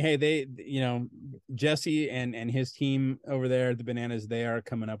 Well, I mean, hey, Jesse and his team over there, the Bananas, they are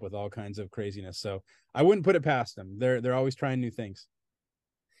coming up with all kinds of craziness. So I wouldn't put it past them. They're always trying new things.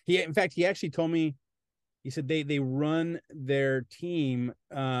 In fact, he actually told me, he said they run their team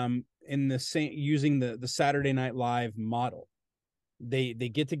in the same, using the Saturday Night Live model. They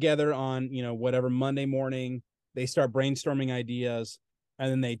get together on, whatever Monday morning, they start brainstorming ideas,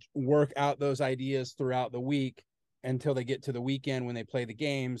 and then they work out those ideas throughout the week until they get to the weekend when they play the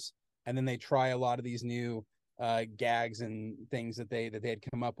games, and then they try a lot of these new gags and things that they had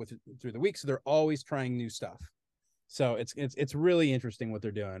come up with through the week. So they're always trying new stuff. So it's really interesting what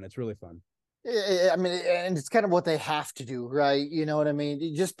they're doing. It's really fun. I mean, and it's kind of what they have to do, right? You know what I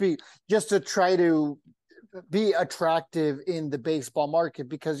mean? Just to try to be attractive in the baseball market,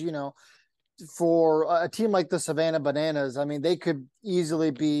 because for a team like the Savannah Bananas, I mean, they could easily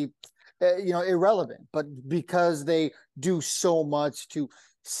be irrelevant, but because they do so much to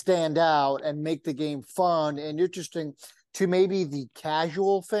stand out and make the game fun and interesting to maybe the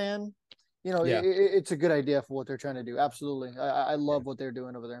casual fan, it's a good idea for what they're trying to do. Absolutely. I love what they're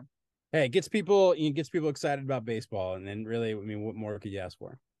doing over there. Hey, it gets people excited about baseball, and then really, I mean, what more could you ask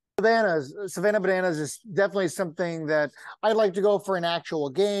for? Savannah Bananas is definitely something that I'd like to go for an actual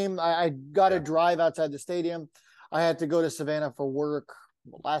game. I got to drive outside the stadium. I had to go to Savannah for work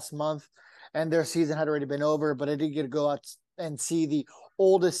last month, and their season had already been over, but I did get to go out and see the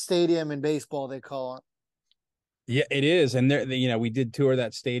oldest stadium in baseball, they call it. Yeah, it is. And there, we did tour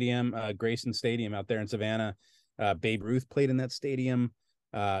that stadium, Grayson Stadium out there in Savannah. Babe Ruth played in that stadium.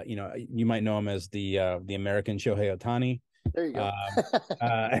 You might know him as the American Shohei Ohtani. There you go.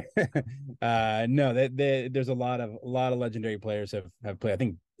 No, there's a lot of legendary players have played. I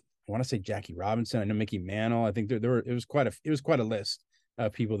think I want to say Jackie Robinson. I know Mickey Mantle. I think there were it was quite a list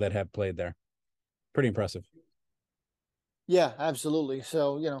of people that have played there. Pretty impressive. Yeah, absolutely.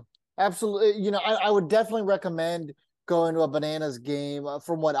 So, absolutely. I would definitely recommend going to a Bananas game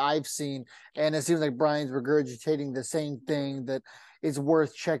from what I've seen. And it seems like Brian's regurgitating the same thing that is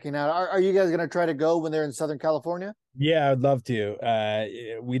worth checking out. Are you guys going to try to go when they're in Southern California? Yeah, I'd love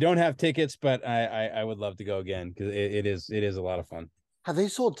to. We don't have tickets, but I would love to go again because it is a lot of fun. Have they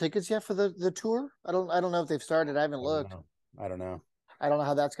sold tickets yet for the tour? I don't know if they've started. I haven't looked. I don't know. I don't know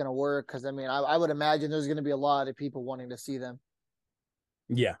how that's going to work because I would imagine there's going to be a lot of people wanting to see them.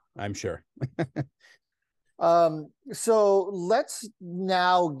 Yeah, I'm sure. So let's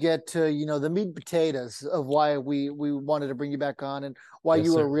now get to the meat and potatoes of why we wanted to bring you back on and why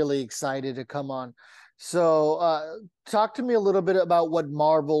you were really excited to come on. So talk to me a little bit about what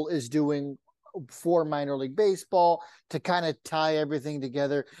Marvel is doing for minor league baseball to kind of tie everything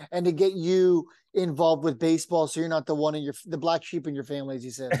together and to get you involved with baseball so you're not the black sheep in your family, as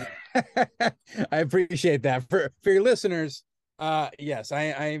you said. I appreciate that. For your listeners, yes,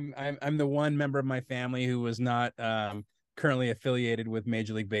 I'm the one member of my family who was not currently affiliated with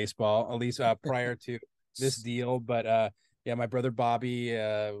Major League Baseball, at least prior to this deal. But yeah, my brother Bobby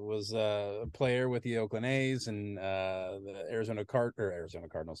was a player with the Oakland A's and the Arizona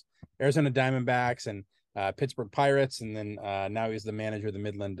Cardinals, Arizona Diamondbacks, and Pittsburgh Pirates, and then now he's the manager of the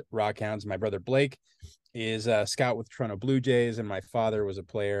Midland Rockhounds. My brother Blake is a scout with Toronto Blue Jays, and my father was a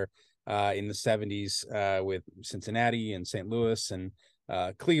player in the 70s with Cincinnati and St. Louis and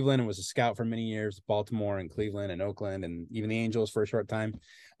Cleveland, and was a scout for many years, Baltimore and Cleveland and Oakland and even the Angels for a short time.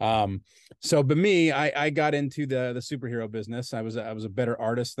 But me, I got into the superhero business. I was a better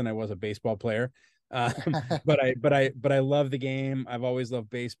artist than I was a baseball player. But I love the game. I've always loved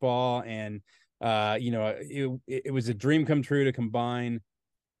baseball, and it was a dream come true to combine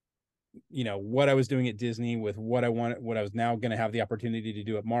what I was doing at Disney with what I was now going to have the opportunity to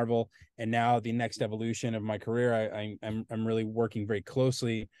do at Marvel. And now the next evolution of my career, I'm really working very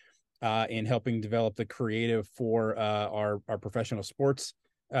closely in helping develop the creative for our professional sports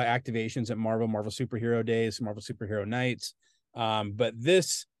activations at Marvel Superhero Days, Marvel Superhero Nights. But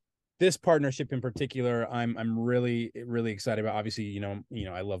this partnership in particular, I'm really, really excited about. Obviously,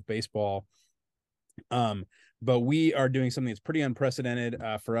 I love baseball. But we are doing something that's pretty unprecedented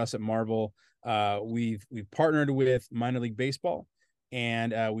for us at Marvel. We've partnered with minor league baseball,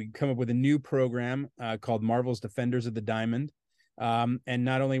 and we come up with a new program called Marvel's Defenders of the Diamond. And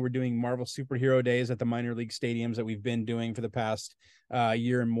not only we're doing Marvel Superhero Days at the minor league stadiums that we've been doing for the past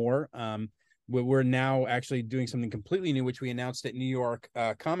year and more. We're now actually doing something completely new, which we announced at New York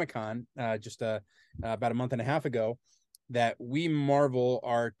Comic-Con just about a month and a half ago, that we Marvel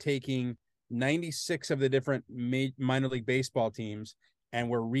are taking 96 of the different minor league baseball teams, and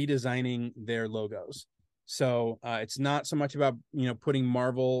we're redesigning their logos. So it's not so much about putting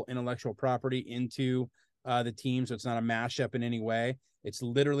Marvel intellectual property into the team, so it's not a mashup in any way. It's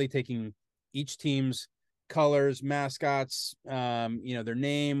literally taking each team's colors, mascots, their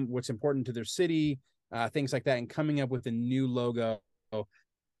name, what's important to their city, things like that, and coming up with a new logo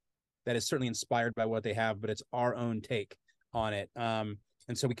that is certainly inspired by what they have, but it's our own take on it.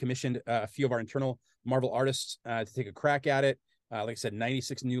 And so we commissioned a few of our internal Marvel artists to take a crack at it. Like I said,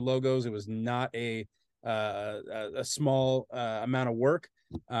 96 new logos. It was not a small amount of work.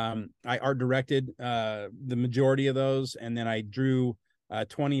 I art directed the majority of those, and then I drew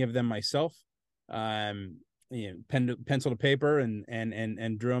 20 of them myself. Pencil to paper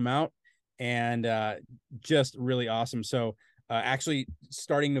and drew them out, and just really awesome. So actually,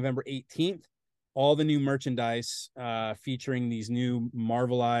 starting November 18th. All the new merchandise featuring these new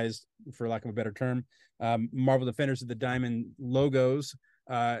Marvelized, for lack of a better term, Marvel Defenders of the Diamond logos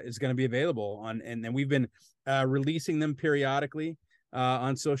is going to be available on, and we've been releasing them periodically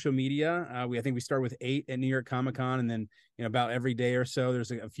on social media. I think we start with 8 at New York Comic-Con, and then about every day or so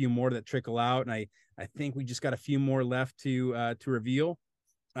there's a few more that trickle out, and I think we just got a few more left to reveal.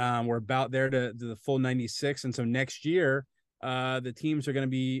 We're about there to the full 96, and so next year. The teams are going to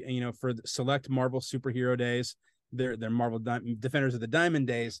be, for the select Marvel Superhero Days. their Marvel Defenders of the Diamond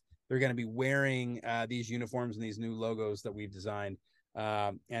days, they're going to be wearing these uniforms and these new logos that we've designed.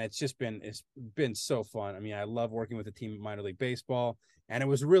 And it's been so fun. I mean, I love working with a team of minor league baseball, and it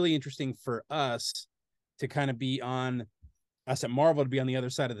was really interesting for us to kind of be on us at Marvel to be on the other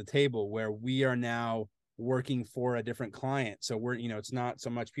side of the table, where we are now working for a different client. So we're, it's not so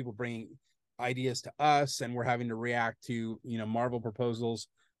much people bringing ideas to us and we're having to react to, Marvel proposals,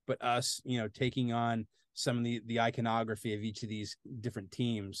 but us, taking on some of the iconography of each of these different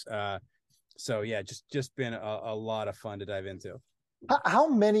teams. So yeah, just been a lot of fun to dive into. How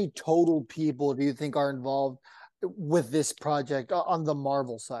many total people do you think are involved with this project on the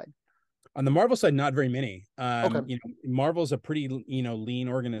Marvel side? On the Marvel side, not very many. Okay. Marvel's a pretty, lean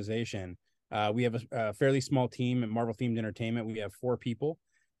organization. We have a fairly small team at Marvel Themed Entertainment. We have 4 people.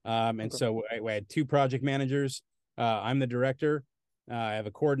 And so I had 2 project managers. I'm the director. I have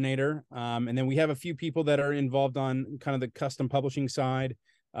a coordinator. And then we have a few people that are involved on kind of the custom publishing side.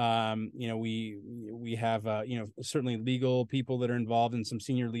 We have, certainly legal people that are involved in some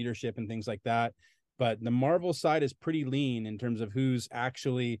senior leadership and things like that. But the Marvel side is pretty lean in terms of who's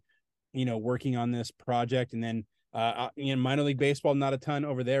actually, working on this project. And then, minor league baseball, not a ton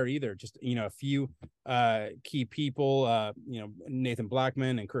over there either. Just, a few key people, Nathan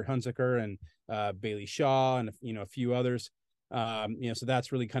Blackman and Kurt Hunziker and Bailey Shaw and, a few others. So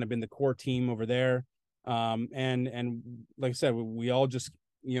that's really kind of been the core team over there. And like I said, we all just,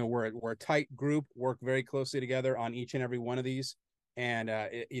 we're a tight group, work very closely together on each and every one of these. And,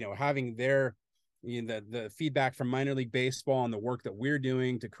 having their, the feedback from minor league baseball and the work that we're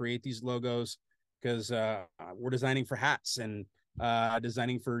doing to create these logos, because we're designing for hats and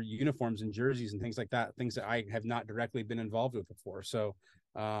designing for uniforms and jerseys and things like that, things that I have not directly been involved with before. So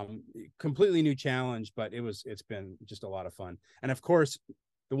completely new challenge, but it's been just a lot of fun. And of course,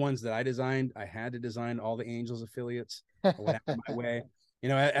 the ones that I designed, I had to design all the Angels affiliates. I went out of my way.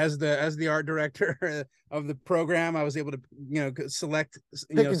 As the art director of the program, I was able to, select,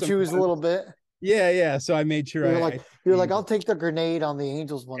 pick and choose a little bit. Yeah. So I made sure you're like, I'll take the grenade on the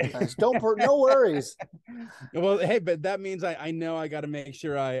Angels one time. No worries. Well, hey, but that means I know I got to make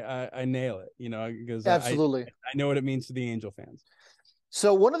sure I nail it, because absolutely I know what it means to the Angel fans.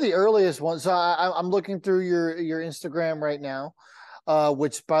 So one of the earliest ones, so I'm looking through your Instagram right now,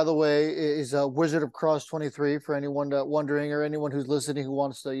 which by the way is Wizard of Cross 23 for anyone wondering, or anyone who's listening who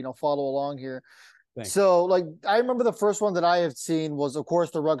wants to follow along here. Thanks. So like I remember the first one that I have seen was of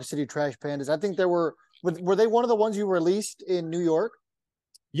course the Rugged City Trash Pandas. I think were they one of the ones you released in New York?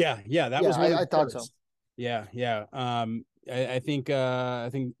 Yeah, that was one. I thought so. Yeah. I think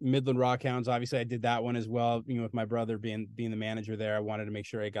Midland Rockhounds, obviously I did that one as well, with my brother being the manager there. I wanted to make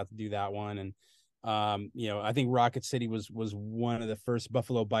sure I got to do that one. And I think Rocket City was one of the first.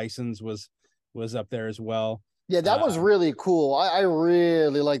 Buffalo Bisons was up there as well. Yeah, that was really cool. I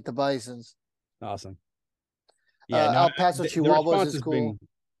really like the Bisons. Awesome. Yeah, El Paso Chihuahuas is cool.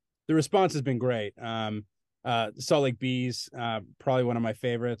 The response has been great. Salt Lake Bees, probably one of my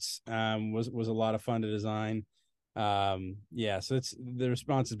favorites. Was a lot of fun to design. So the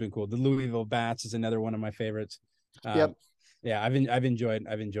response has been cool. The Louisville Bats is another one of my favorites. Yep. Yeah, I've enjoyed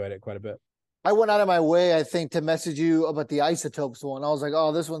it quite a bit. I went out of my way, I think, to message you about the Isotopes one. I was like,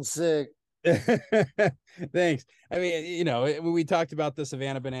 oh, this one's sick. Thanks. I mean, when we talked about the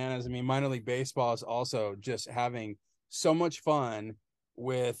Savannah Bananas, I mean, minor league baseball is also just having so much fun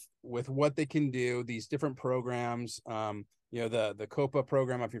with what they can do, these different programs. The Copa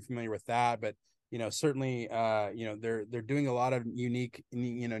program, if you're familiar with that, but certainly they're doing a lot of unique,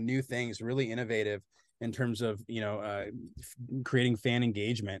 new things, really innovative in terms of creating fan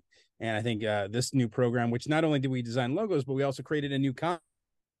engagement. And I think this new program, which not only did we design logos, but we also created a new comic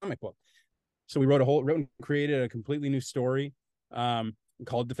book. So we wrote and created a completely new story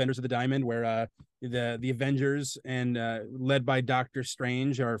called Defenders of the Diamond, where the Avengers and led by Doctor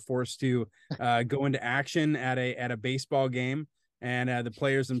Strange are forced to go into action at a baseball game, and the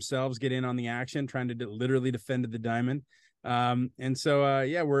players themselves get in on the action, trying to literally defend the diamond. And so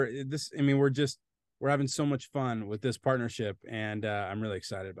we're having so much fun with this partnership, and I'm really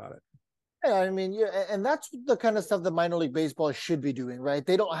excited about it. Yeah, I mean, and that's the kind of stuff that minor league baseball should be doing, right?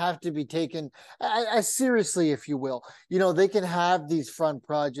 They don't have to be taken as seriously, if you will. They can have these fun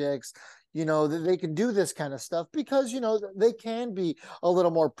projects. They can do this kind of stuff because they can be a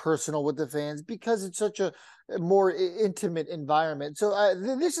little more personal with the fans because it's such a more intimate environment. So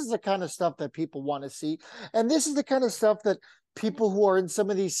this is the kind of stuff that people want to see, and this is the kind of stuff that people who are in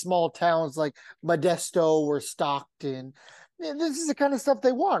some of these small towns like Modesto or Stockton. This is the kind of stuff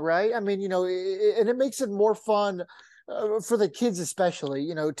they want, right? I mean, and it makes it more fun for the kids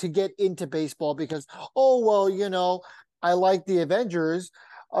especially, to get into baseball because, oh, well, I like the Avengers.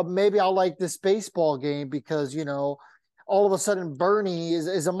 Maybe I'll like this baseball game because, all of a sudden Bernie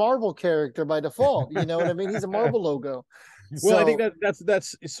is a Marvel character by default. You know what I mean? He's a Marvel logo. Well, I think So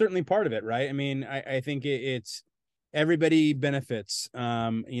that's certainly part of it, right? I mean, I think it's everybody benefits.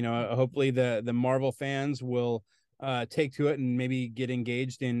 Hopefully the Marvel fans will take to it and maybe get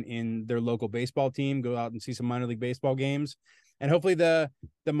engaged in their local baseball team, go out and see some minor league baseball games, and hopefully the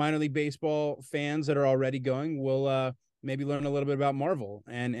minor league baseball fans that are already going will maybe learn a little bit about Marvel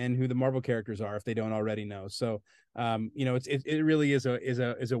and who the Marvel characters are if they don't already know. So it really is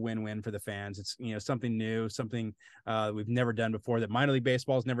a win-win for the fans. It's something new, something we've never done before, that minor league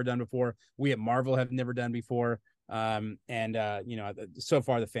baseball has never done before, we at Marvel have never done before. So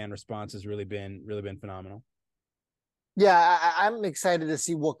far the fan response has really been phenomenal. yeah, I'm excited to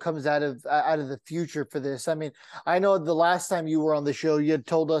see what comes out of the future for this. I mean, I know the last time you were on the show, you had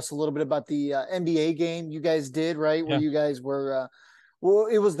told us a little bit about the NBA game you guys did, right? Where you guys were, well,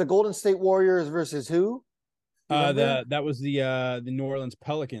 it was the Golden State Warriors versus who? That was the New Orleans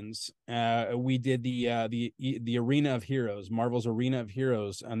Pelicans. We did the Arena of Heroes, Marvel's Arena of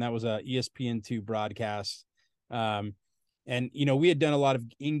Heroes, and that was a ESPN2 broadcast. And we had done a lot of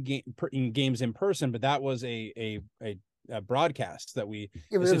in games in person, but that was a broadcast that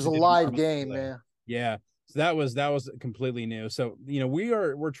it was a live game. Yeah. So that was completely new. So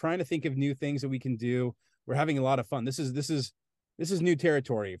we're trying to think of new things that we can do. We're having a lot of fun. This is new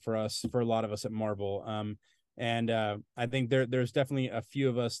territory for us, for a lot of us at Marvel. I think there's definitely a few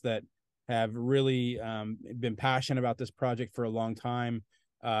of us that have really been passionate about this project for a long time.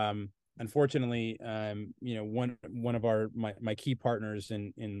 Unfortunately, one of my key partners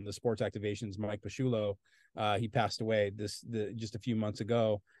in the sports activations, Mike Pasciullo, he passed away just a few months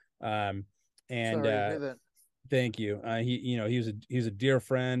ago. Thank you. He was a dear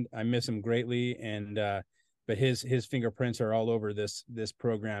friend. I miss him greatly, but his fingerprints are all over this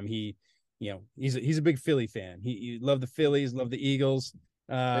program. He's a big Philly fan. He loved the Phillies, loved the Eagles.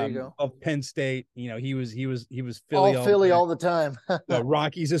 There you go. Of Penn State, he was Philly all the time.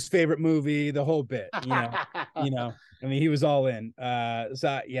 Rocky's his favorite movie, the whole bit. I mean, he was all in.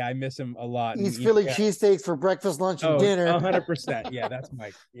 So yeah, I miss him a lot. Eats Philly cheesesteaks for breakfast, lunch, and dinner. 100%. Yeah, that's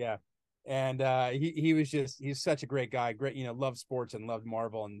Mike. Yeah, and he's such a great guy. Great, loved sports and loved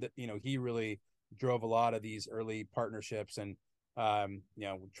Marvel, and he really drove a lot of these early partnerships and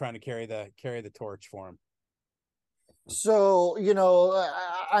trying to carry the torch for him. So,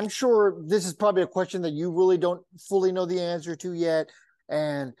 I'm sure this is probably a question that you really don't fully know the answer to yet.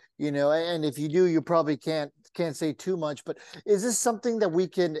 And, and if you do, you probably can't say too much, but is this something that we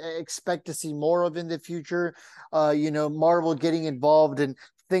can expect to see more of in the future? Marvel getting involved in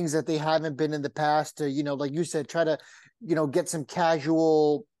things that they haven't been in the past to, like you said, try to, get some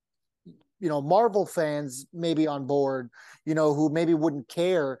casual, Marvel fans maybe on board, who maybe wouldn't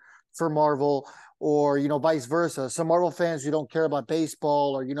care for Marvel, or vice versa. Some Marvel fans who don't care about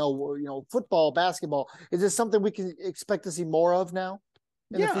baseball or football, basketball. Is this something we can expect to see more of now?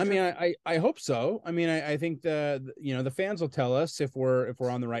 Yeah, I mean, I hope so. I mean, I think the fans will tell us if we're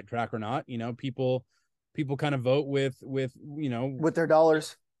on the right track or not. People kind of vote with their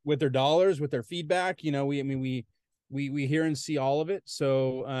dollars, with their feedback. We hear and see all of it.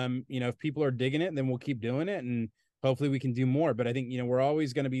 So if people are digging it, then we'll keep doing it, and hopefully we can do more. But I think we're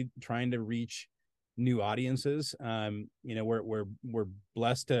always going to be trying to reach new audiences. We're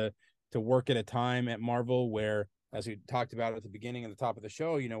blessed to work at a time at Marvel where, as we talked about at the beginning and the top of the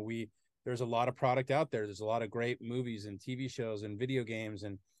show, there's a lot of product out there. There's a lot of great movies and TV shows and video games,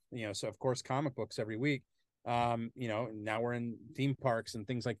 and so of course comic books every week. Now we're in theme parks and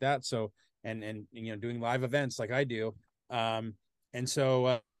things like that. So and doing live events like I do. There's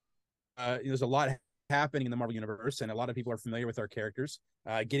a lot happening in the Marvel universe, and a lot of people are familiar with our characters.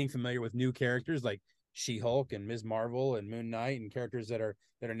 Getting familiar with new characters like She-Hulk and Ms. Marvel and Moon Knight, and characters that are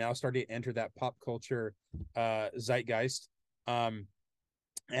now starting to enter that pop culture zeitgeist. And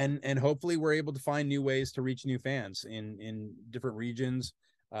hopefully we're able to find new ways to reach new fans in different regions,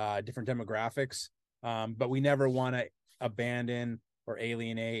 different demographics. But we never want to abandon or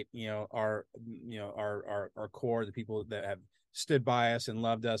alienate, our core, the people that have stood by us and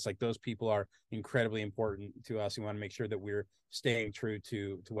loved us. Like, those people are incredibly important to us. We want to make sure that we're staying true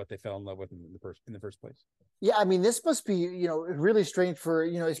to what they fell in love with in the first place. Yeah, I mean, this must be, really strange for,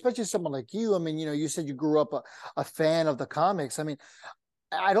 especially someone like you. I mean, you said you grew up a fan of the comics. I mean,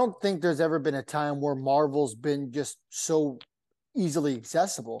 I don't think there's ever been a time where Marvel's been just so easily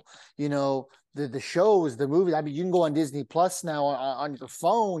accessible. The shows, the movies. I mean, you can go on Disney Plus now on your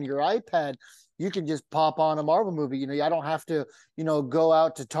phone, your iPad. you can just pop on a Marvel movie. You know, I don't have to, you know, go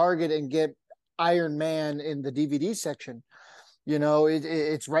out to Target and get Iron Man in the DVD section. You know,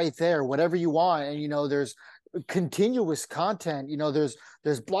 it's right there, whatever you want. And, you know, there's continuous content. You know, there's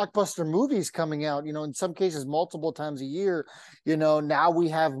blockbuster movies coming out, you know, in some cases multiple times a year. You know, now we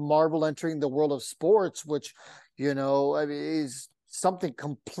have Marvel entering the world of sports, which, you know, I mean, is something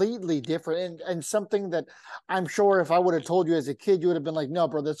completely different, and something that I'm sure if I would have told you as a kid, you would have been like, no,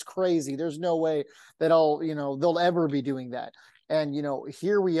 bro, that's crazy. There's no way that they'll ever be doing that. And, you know,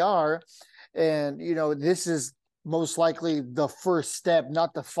 here we are. And, you know, this is most likely the first step,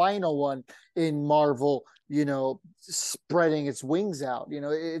 not the final one, in Marvel, you know, spreading its wings out. You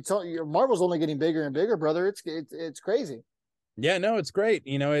know, Marvel's only getting bigger and bigger, brother. It's crazy. Yeah, no, it's great.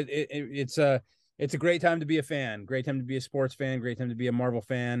 You know, it's a great time to be a fan, great time to be a sports fan, great time to be a Marvel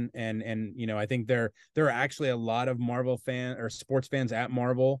fan. And you know, I think there are actually a lot of Marvel fan or sports fans at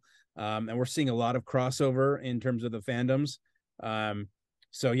Marvel. And we're seeing a lot of crossover in terms of the fandoms.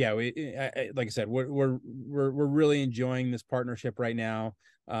 So yeah, like I said, we're really enjoying this partnership right now.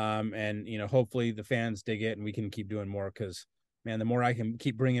 And you know, hopefully the fans dig it and we can keep doing more, because man, the more I can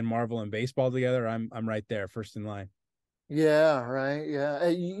keep bringing Marvel and baseball together, I'm right there first in line. Yeah, right. Yeah.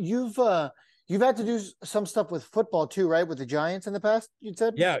 You've had to do some stuff with football too, right? With the Giants in the past, you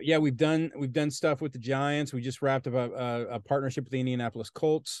said? Yeah, we've done stuff with the Giants. We just wrapped up a partnership with the Indianapolis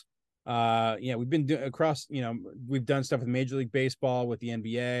Colts. Yeah, we've been doing across, you know, we've done stuff with Major League Baseball, with the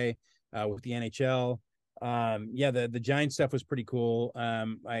NBA, with the NHL. Yeah, the Giants stuff was pretty cool.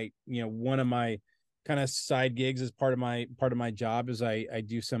 One of my kind of side gigs as part of my job is I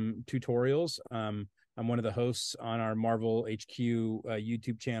do some tutorials. I'm one of the hosts on our Marvel HQ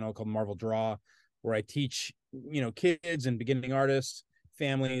YouTube channel called Marvel Draw, where I teach, you know, kids and beginning artists,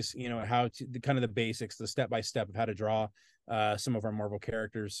 families, you know, how to kind of the basics, the step-by-step of how to draw some of our Marvel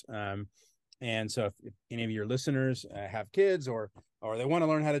characters. And so if any of your listeners have kids or they want to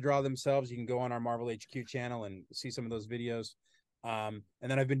learn how to draw themselves, you can go on our Marvel HQ channel and see some of those videos. And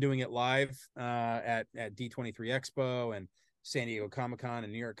then I've been doing it live at D23 Expo and San Diego Comic-Con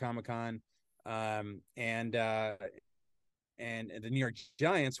and New York Comic-Con. And the New York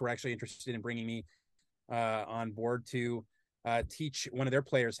Giants were actually interested in bringing me on board to teach one of their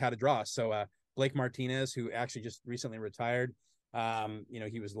players how to draw. So Blake Martinez, who actually just recently retired, you know,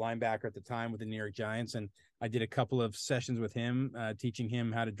 he was linebacker at the time with the New York Giants, and I did a couple of sessions with him teaching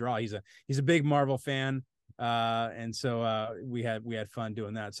him how to draw. He's a big Marvel fan, and so we had fun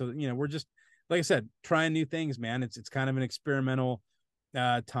doing that. So, you know, we're just, like I said, trying new things, man. It's kind of an experimental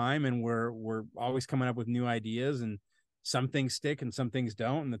time, and we're always coming up with new ideas, and some things stick and some things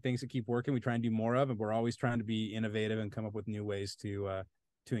don't, and the things that keep working we try and do more of, and we're always trying to be innovative and come up with new ways to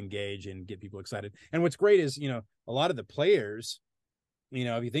engage and get people excited. And what's great is, you know, a lot of the players, you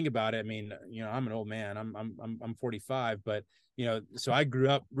know, if you think about it, I mean, you know, I'm an old man, I'm 45, but you know, so I grew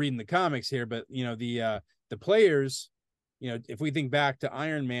up reading the comics here, but you know, the players, you know, if we think back to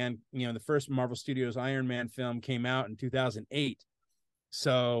Iron Man, you know, the first Marvel Studios Iron Man film came out in 2008.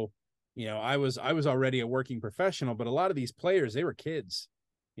 So, you know, I was already a working professional, but a lot of these players, they were kids.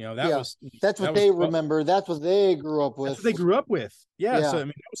 You know, that's what they remember. That's what they grew up with. That's what they grew up with. Yeah. So, I mean,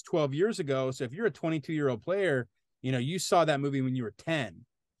 that was 12 years ago. So if you're a 22-year-old player, you know, you saw that movie when you were 10,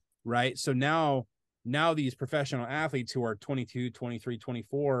 right? So now these professional athletes who are 22, 23,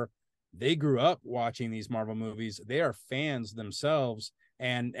 24, they grew up watching these Marvel movies. They are fans themselves.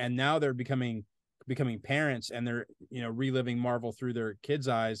 And now they're becoming parents, and they're, you know, reliving Marvel through their kids'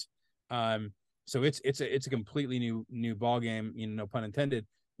 eyes. So it's a completely new ball game, you know, no pun intended,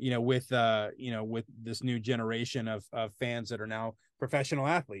 you know, with this new generation of fans that are now professional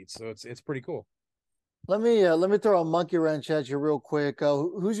athletes. So it's pretty cool. Let me throw a monkey wrench at you real quick.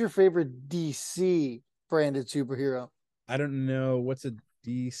 Who's your favorite DC branded superhero? I don't know. What's a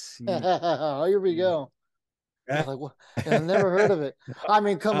DC? Oh, here we go. Like, well, I've never heard of it. I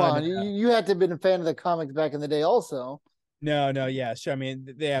mean, come on. No. You had to have been a fan of the comics back in the day also. No, yeah, sure. I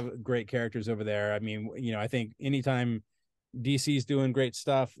mean, they have great characters over there. I mean, you know, I think anytime DC's doing great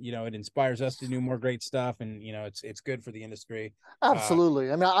stuff, you know, it inspires us to do more great stuff, and you know, it's good for the industry.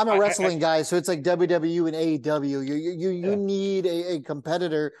 Absolutely. I mean, I'm a wrestling guy, so it's like WWE and AEW. You need a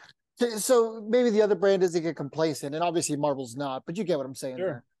competitor. So maybe the other brand doesn't get complacent, and obviously Marvel's not, but you get what I'm saying. Sure.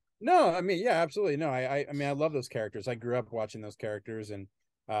 There. No, I mean, yeah, absolutely. No, I mean, I love those characters. I grew up watching those characters, and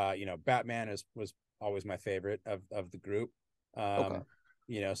you know, Batman was always my favorite of the group. Okay.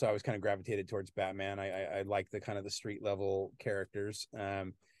 You know, so I was kind of gravitated towards Batman. I like the kind of the street level characters.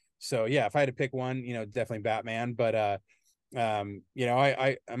 So yeah, if I had to pick one, you know, definitely Batman. But you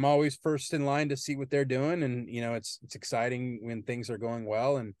know, I'm always first in line to see what they're doing, and you know, it's exciting when things are going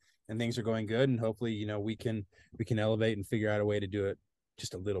well, and and things are going good, and hopefully, we can elevate and figure out a way to do it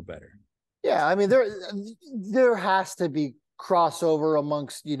just a little better. Yeah, I mean there has to be crossover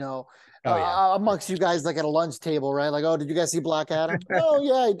amongst amongst you guys, like at a lunch table, right? Like, oh, did you guys see Black Adam? Oh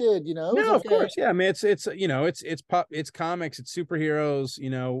yeah, I did. It was No, of okay. course, yeah. I mean, it's pop, it's comics, it's superheroes.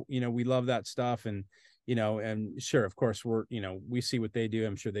 We love that stuff, and and sure, of course, we see what they do.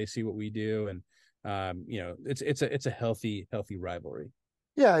 I'm sure they see what we do, and it's a healthy rivalry.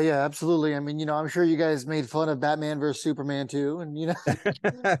 Yeah, yeah, absolutely. I mean, I'm sure you guys made fun of Batman versus Superman too, and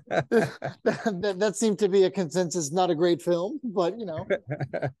that seemed to be a consensus, not a great film, but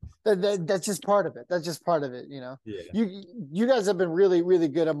that's just part of it. That's just part of it. Yeah. You guys have been really, really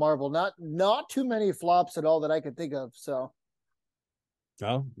good at Marvel. Not too many flops at all that I could think of. So,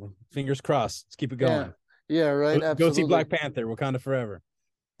 well, fingers crossed. Let's keep it going. Yeah, right. Go see Black Panther, Wakanda Forever.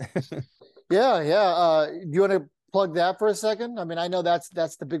 Yeah. Do you want to plug that for a second? I mean, I know that's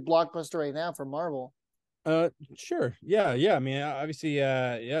the big blockbuster right now for Marvel. Sure. Yeah. I mean, obviously,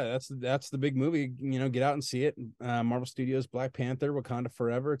 that's the big movie. Get out and see it. Marvel Studios, Black Panther, Wakanda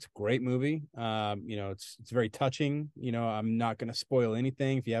Forever. It's a great movie. It's very touching. I'm not going to spoil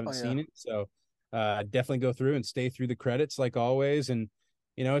anything if you haven't seen it. So, definitely go through and stay through the credits like always. And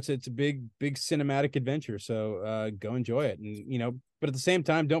it's a big cinematic adventure. So, go enjoy it. And but at the same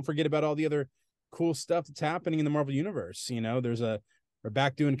time, don't forget about all the other cool stuff that's happening in the Marvel universe. We're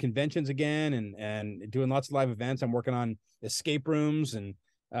back doing conventions again and doing lots of live events. I'm working on escape rooms and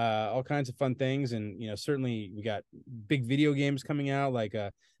all kinds of fun things. And certainly we got big video games coming out like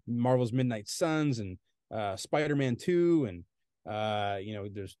Marvel's Midnight Suns and Spider-Man 2, and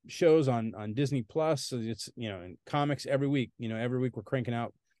there's shows on Disney Plus. So it's and comics every week. Every week we're cranking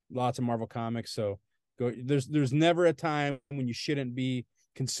out lots of Marvel comics. So there's never a time when you shouldn't be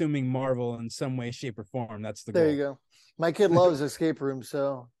consuming Marvel in some way, shape, or form. That's the goal. There you go. My kid loves escape rooms,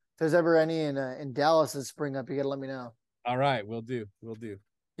 so if there's ever any in Dallas in spring up, you gotta let me know. All right, we'll do.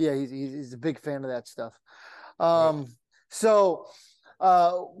 Yeah, he's a big fan of that stuff. So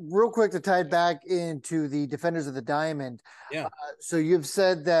real quick to tie it back into the Defenders of the Diamond. Yeah. So you've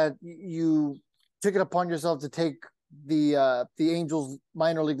said that you took it upon yourself to take the Angels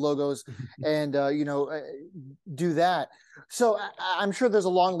minor league logos and do that. So I'm sure there's a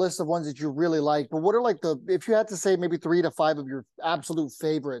long list of ones that you really like, but what are if you had to say maybe 3 to 5 of your absolute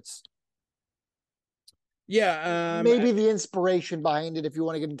favorites? Yeah. Maybe the inspiration behind it, if you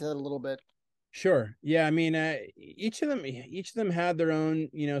want to get into that a little bit. Sure. Yeah. I mean, each of them had their own,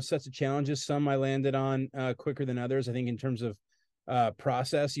 sets of challenges. Some I landed on quicker than others. I think in terms of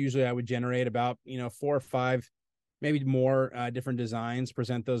process, usually I would generate about, 4 or 5, maybe more different designs,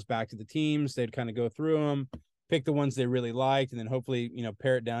 present those back to the teams. They'd kind of go through them, pick the ones they really liked, and then hopefully,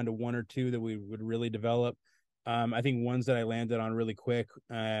 pare it down to 1 or 2 that we would really develop. I think ones that I landed on really quick,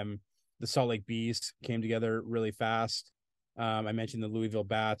 the Salt Lake Beast came together really fast. I mentioned the Louisville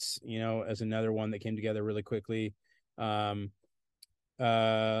Bats, as another one that came together really quickly. Let's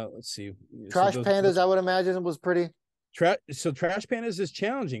see. Trash Pandas, I would imagine it was pretty. So Trash Pandas is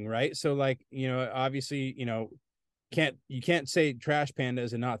challenging, right? So obviously, you can't say Trash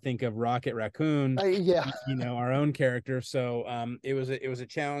Pandas and not think of Rocket Raccoon. Our own character. So it was a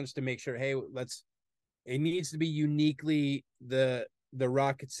challenge to make sure, hey, it needs to be uniquely the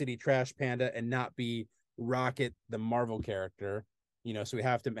Rocket City Trash Panda and not be Rocket the Marvel character. So we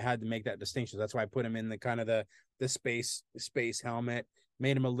had to make that distinction. That's why I put him in the kind of the space helmet,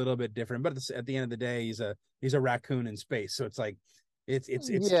 made him a little bit different. But at the end of the day, he's a raccoon in space. So it's like it's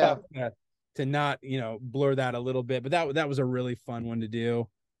tough to not blur that a little bit. But that was a really fun one to do.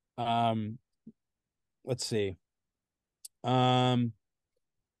 Let's see.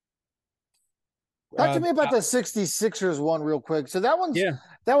 Talk to me about the 66ers one real quick. So that one's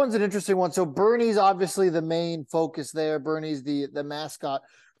an interesting one. So Bernie's obviously the main focus there. Bernie's the mascot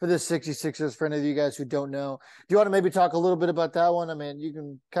for the 66ers, for any of you guys who don't know. Do you want to maybe talk a little bit about that one? I mean, you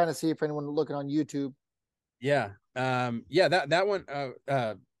can kind of see if anyone looking on YouTube. Yeah. That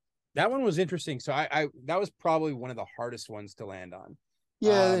one was interesting. So I that was probably one of the hardest ones to land on.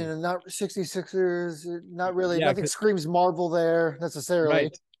 Yeah, not 66ers, not really. Nothing screams Marvel there necessarily.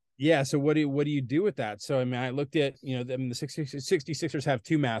 Right. Yeah. So what do you do with that? So I mean, I looked at the 66ers have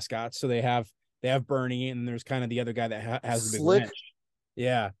 2 mascots. So they have Bernie, and there's kind of the other guy that has the big wrench.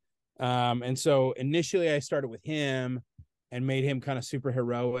 Yeah. And so initially I started with him and made him kind of super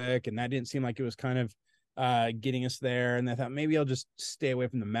heroic, and that didn't seem like it was kind of getting us there. And I thought maybe I'll just stay away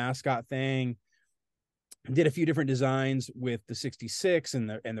from the mascot thing. Did a few different designs with the 66 and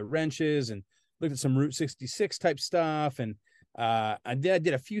the wrenches, and looked at some Route 66 type stuff. And I did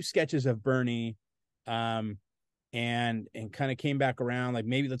a few sketches of Bernie. and kind of came back around, like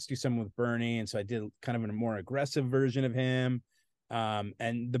maybe let's do something with Bernie. And so I did kind of a more aggressive version of him.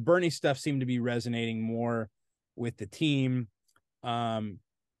 And the Bernie stuff seemed to be resonating more with the team. And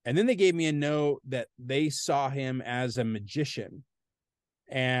then they gave me a note that they saw him as a magician.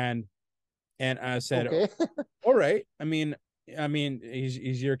 And I said, Okay. all right. I mean,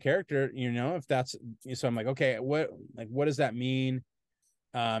 he's your character, if that's, so I'm like, okay, what does that mean?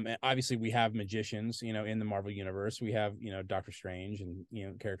 And obviously we have magicians, in the Marvel universe. We have, Doctor Strange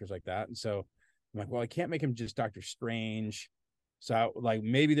and, characters like that. And so I'm like, well, I can't make him just Doctor Strange. So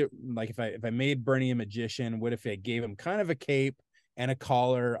maybe if I made Bernie a magician, what if I gave him kind of a cape and a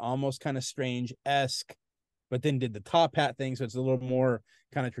collar, almost kind of Strange-esque, but then did the top hat thing. So it's a little more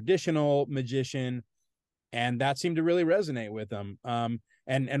kind of traditional magician. And that seemed to really resonate with them.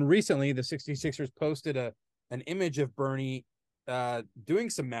 And recently the 66ers posted an image of Bernie doing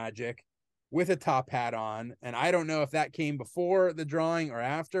some magic with a top hat on, and I don't know if that came before the drawing or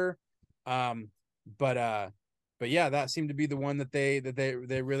after, but yeah, that seemed to be the one that they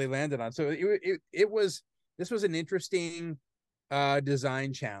really landed on. So this was an interesting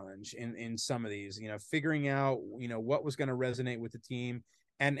design challenge in some of these, figuring out what was going to resonate with the team,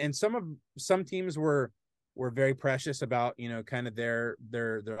 and some teams were very precious about kind of their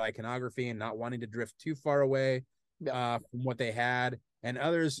iconography and not wanting to drift too far away from what they had, and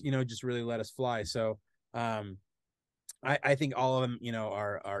others just really let us fly. So I think all of them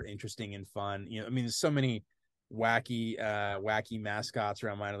are interesting and fun. There's so many wacky mascots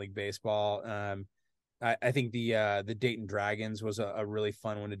around minor league baseball. I think the Dayton Dragons was a really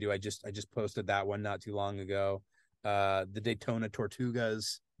fun one to do. I just posted that one not too long ago. The Daytona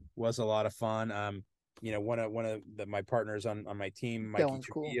Tortugas was a lot of fun. One of my partners on my team, Mikey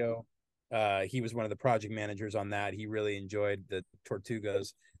Trujillo, cool. He was one of the project managers on that. He really enjoyed the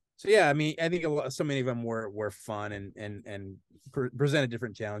Tortugas. So yeah, I think so many of them were fun and presented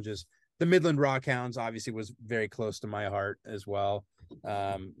different challenges. The Midland Rockhounds obviously was very close to my heart as well,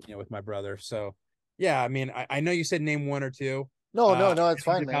 with my brother. So yeah, I know you said name one or two. No, it's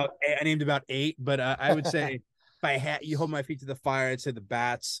fine, man. I named about 8, but I would say if I had you hold my feet to the fire, I'd say the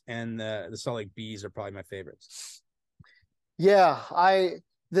Bats and the Salt Lake Bees are probably my favorites. Yeah,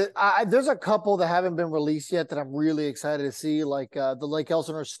 there's a couple that haven't been released yet that I'm really excited to see, like the Lake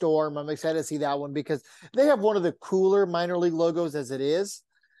Elsinore Storm. I'm excited to see that one because they have one of the cooler minor league logos as it is.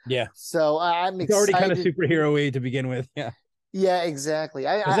 Yeah. So I'm it's excited. Already kind of superhero-y to begin with. Yeah. Yeah, exactly.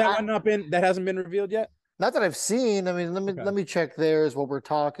 That hasn't been revealed yet? Not that I've seen. Let me check theirs while we're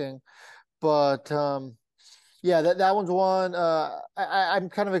talking. But yeah, that one's one. I'm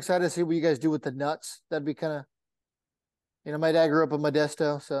kind of excited to see what you guys do with the nuts. That'd be kind of, my dad grew up in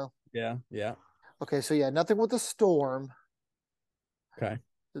Modesto, so yeah. Okay, so yeah, nothing with the Storm. Okay.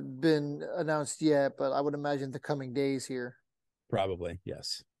 Been announced yet, but I would imagine the coming days here. Probably,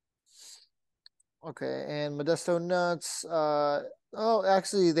 yes. Okay, and Modesto Nuts.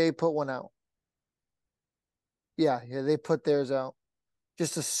 Actually, they put one out. Yeah, they put theirs out.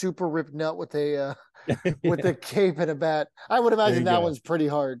 Just a super ripped nut with a with a cape and a bat. I would imagine that one's pretty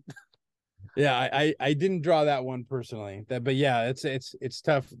hard. Yeah, I didn't draw that one personally. But yeah, it's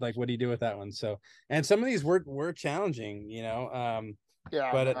tough. Like, what do you do with that one? So, and some of these were challenging, Yeah,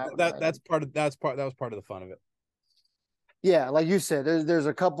 but that was part of the fun of it. Yeah, like you said, there's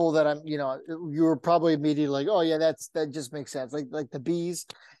a couple that you were probably immediately like, oh yeah, that just makes sense. Like the Bees,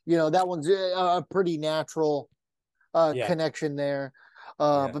 that one's a pretty natural connection there.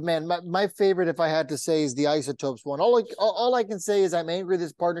 But man, my favorite, if I had to say, is the Isotopes one. All I can say is I'm angry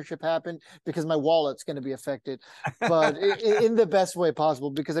this partnership happened because my wallet's going to be affected, but in the best way possible.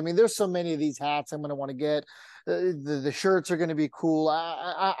 Because there's so many of these hats I'm going to want to get. The shirts are going to be cool.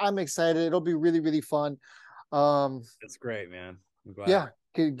 I'm excited. It'll be really, really fun. That's great, man. I'm glad. Yeah,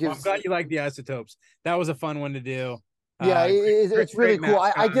 I'm glad you like the Isotopes. That was a fun one to do. Yeah, it's really cool.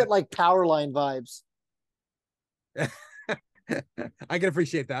 I get like Powerline vibes. I can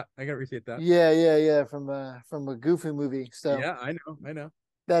appreciate that. Yeah. From a Goofy movie. So yeah, I know.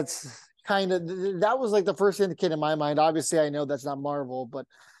 That's that was like the first thing that came to my mind. Obviously, I know that's not Marvel, but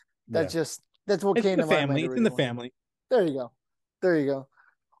that's what came to my mind. It's in the family. There you go.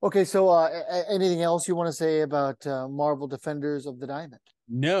 Okay, so anything else you want to say about Marvel Defenders of the Diamond?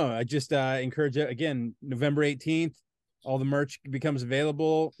 No, I just encourage it again. November 18th, all the merch becomes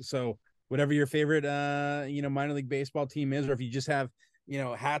available. So whatever your favorite minor league baseball team is, or if you just have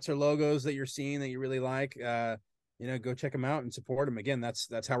hats or logos that you're seeing that you really like, go check them out and support them. Again,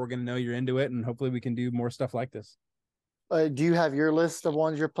 that's how we're going to know you're into it, and hopefully we can do more stuff like this. Do you have your list of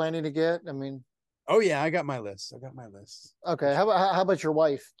ones you're planning to get? Oh yeah, I got my list. Okay, how about your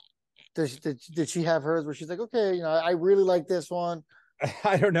wife? Did she have hers where she's like, okay, I really like this one?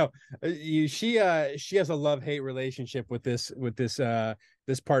 I don't know. She has a love-hate relationship with this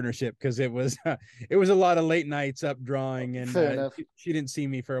partnership, because it was it was a lot of late nights up drawing, and Fair enough. she didn't see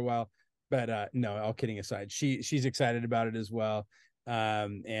me for a while. But no, all kidding aside, she's excited about it as well.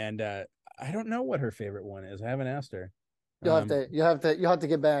 And I don't know what her favorite one is. I haven't asked her. You'll have to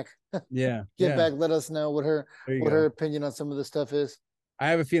get back. Yeah, Get yeah. back. Let us know what her Go. opinion on some of the stuff is. I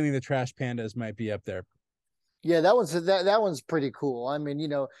have a feeling the Trash Pandas might be up there. Yeah, that one's pretty cool. I mean,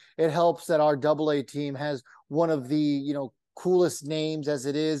 it helps that our AA team has one of the, coolest names as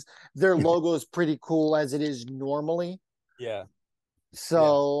it is. Their logo is pretty cool as it is normally. Yeah.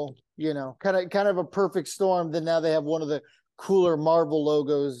 So, kind of a perfect storm. Then now they have one of the cooler Marvel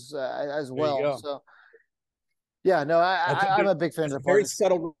logos as well. So, yeah, no, I'm a big fan of the very partnership.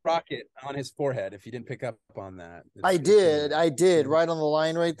 subtle rocket on his forehead. If you didn't pick up on that, I did, right on the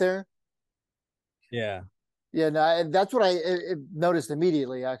line right there. Yeah. Yeah, no, that's what I noticed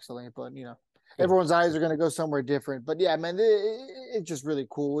immediately, actually. But everyone's eyes are going to go somewhere different. But yeah, man, it's just really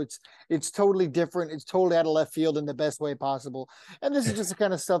cool. It's totally different. It's totally out of left field in the best way possible. And this is just the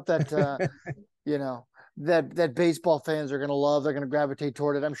kind of stuff that that baseball fans are going to love. They're going to gravitate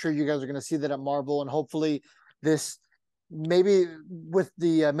toward it. I'm sure you guys are going to see that at Marvel, and hopefully this, maybe with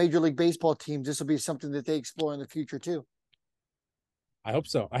the Major League Baseball teams, this will be something that they explore in the future too. I hope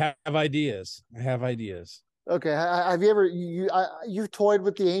so. I have ideas. Okay. Have you ever you've toyed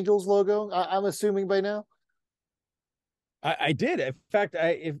with the Angels logo? I'm assuming by now. I did. In fact,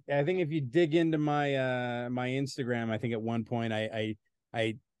 I think if you dig into my my Instagram, I think at one point I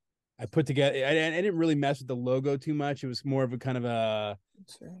put together. I didn't really mess with the logo too much. It was more of a kind of a,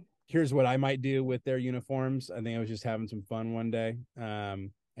 here's what I might do with their uniforms. I think I was just having some fun one day.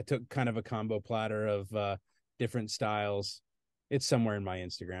 I took kind of a combo platter of different styles. It's somewhere in my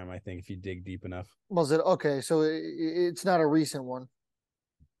Instagram, I think, if you dig deep enough. Was it okay? So it's not a recent one.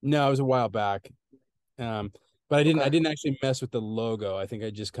 No, it was a while back. But I didn't actually mess with the logo. I think I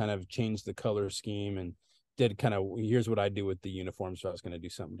just kind of changed the color scheme and did kind of, here's what I do with the uniform. So I was going to do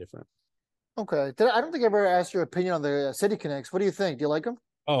something different. Okay. I don't think I ever asked your opinion on the City Connects. What do you think? Do you like them?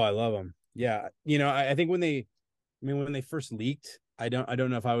 Oh, I love them. Yeah. I think when they first leaked, I don't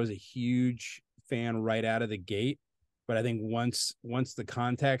know if I was a huge fan right out of the gate, but I think once the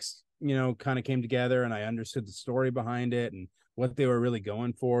context, kind of came together and I understood the story behind it and what they were really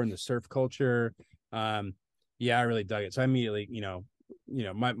going for in the surf culture, yeah, I really dug it. So I immediately,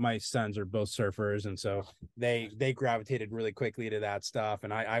 my sons are both surfers, and so they gravitated really quickly to that stuff.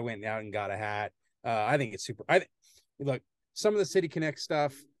 And I went out and got a hat. I think it's super. Look, some of the City Connect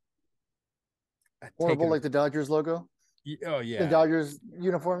stuff, horrible, like the Dodgers logo. Oh yeah, the Dodgers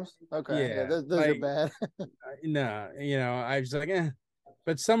uniforms. Okay, yeah, those are bad. No, I was like,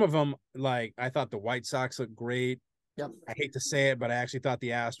 but some of them, like, I thought the White Sox looked great. Yep. I hate to say it, but I actually thought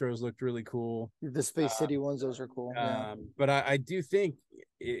the Astros looked really cool. The Space City ones, those are cool. But I do think,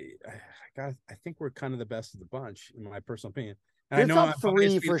 I think we're kind of the best of the bunch, in my personal opinion. And They're top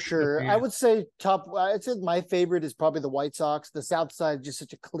three for sure. I would say I'd say my favorite is probably the White Sox. The South Side is just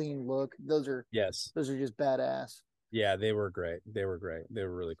such a clean look. Those are just badass. Yeah, they were great. They were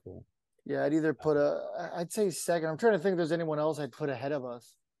really cool. Yeah, I'd say second. I'm trying to think if there's anyone else I'd put ahead of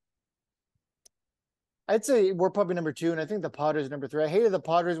us. I'd say we're probably number 2, and I think the Padres are number 3. I hated the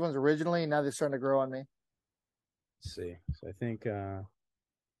Padres ones originally, and now they're starting to grow on me. Let's see. So I think oh,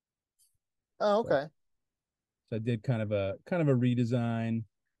 okay. So I did kind of a redesign.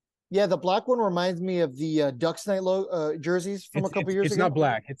 Yeah, the black one reminds me of the Ducks Night jerseys from a couple years ago. It's not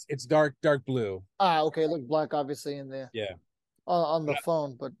black. It's dark blue. Okay. It looked black, obviously, in the on the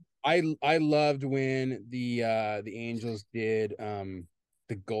phone. But I loved when the Angels did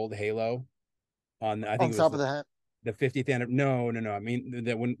the gold halo on, I think, on top of the hat. The 50th anniversary. No. I mean,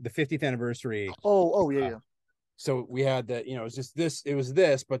 when the 50th anniversary. Oh yeah. So we had that. It was just this. It was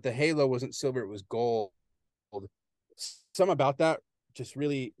this, but the halo wasn't silver. It was gold. Something about that just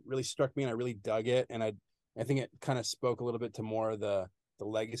really, really struck me, and I really dug it. And I think it kind of spoke a little bit to more of the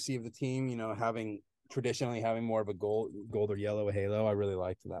legacy of the team. Traditionally having more of a gold or yellow halo. I really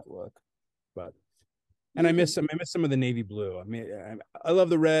liked that look, and I miss some of the navy blue. I mean, I love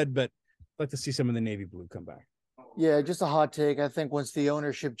the red, but I'd like to see some of the navy blue come back. Yeah, just a hot take. I think once the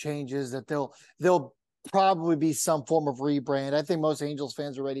ownership changes, that there'll probably be some form of rebrand. I think most Angels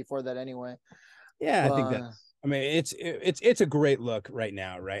fans are ready for that anyway. Yeah, I think that. I mean, it's a great look right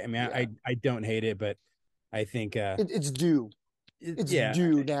now, right? I mean, I don't hate it, but I think it's due. it's yeah.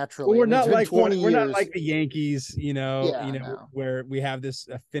 due Well, naturally. we're I mean, not it's been like 20 we're not years. like the Yankees, Yeah, no. where we have this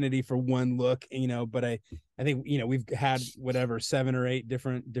affinity for one look, but I think we've had whatever 7 or 8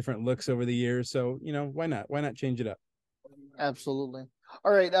 different looks over the years, so why not change it up? Absolutely.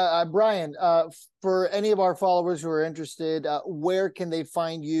 All right, Brian, for any of our followers who are interested, where can they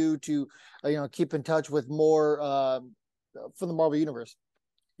find you to, keep in touch with more from the Marvel Universe?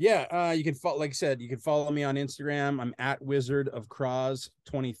 Yeah, you can follow, like I said, you can follow me on Instagram. I'm at Wizard of Croz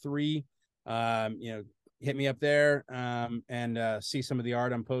 23. Hit me up there and see some of the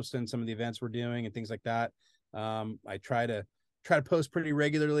art I'm posting, some of the events we're doing, and things like that. I try to post pretty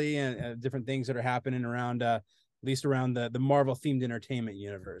regularly and different things that are happening around at least around the Marvel themed entertainment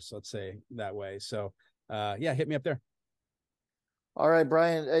universe, let's say that way. So yeah, hit me up there. All right,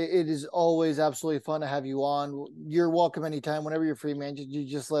 Brian, it is always absolutely fun to have you on. You're welcome anytime, whenever you're free, man. You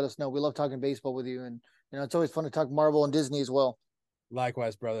just let us know. We love talking baseball with you, and it's always fun to talk Marvel and Disney as well.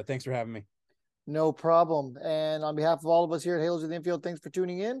 Likewise, brother. Thanks for having me. No problem. And on behalf of all of us here at Halos of the Infield, thanks for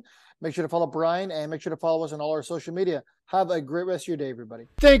tuning in. Make sure to follow Brian and make sure to follow us on all our social media. Have a great rest of your day, everybody.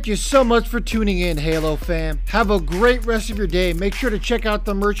 Thank you so much for tuning in, Halo fam. Have a great rest of your day. Make sure to check out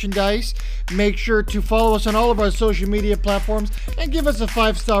the merchandise. Make sure to follow us on all of our social media platforms and give us a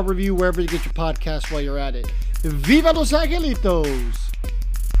 5-star review wherever you get your podcast while you're at it. Viva Los Angelitos!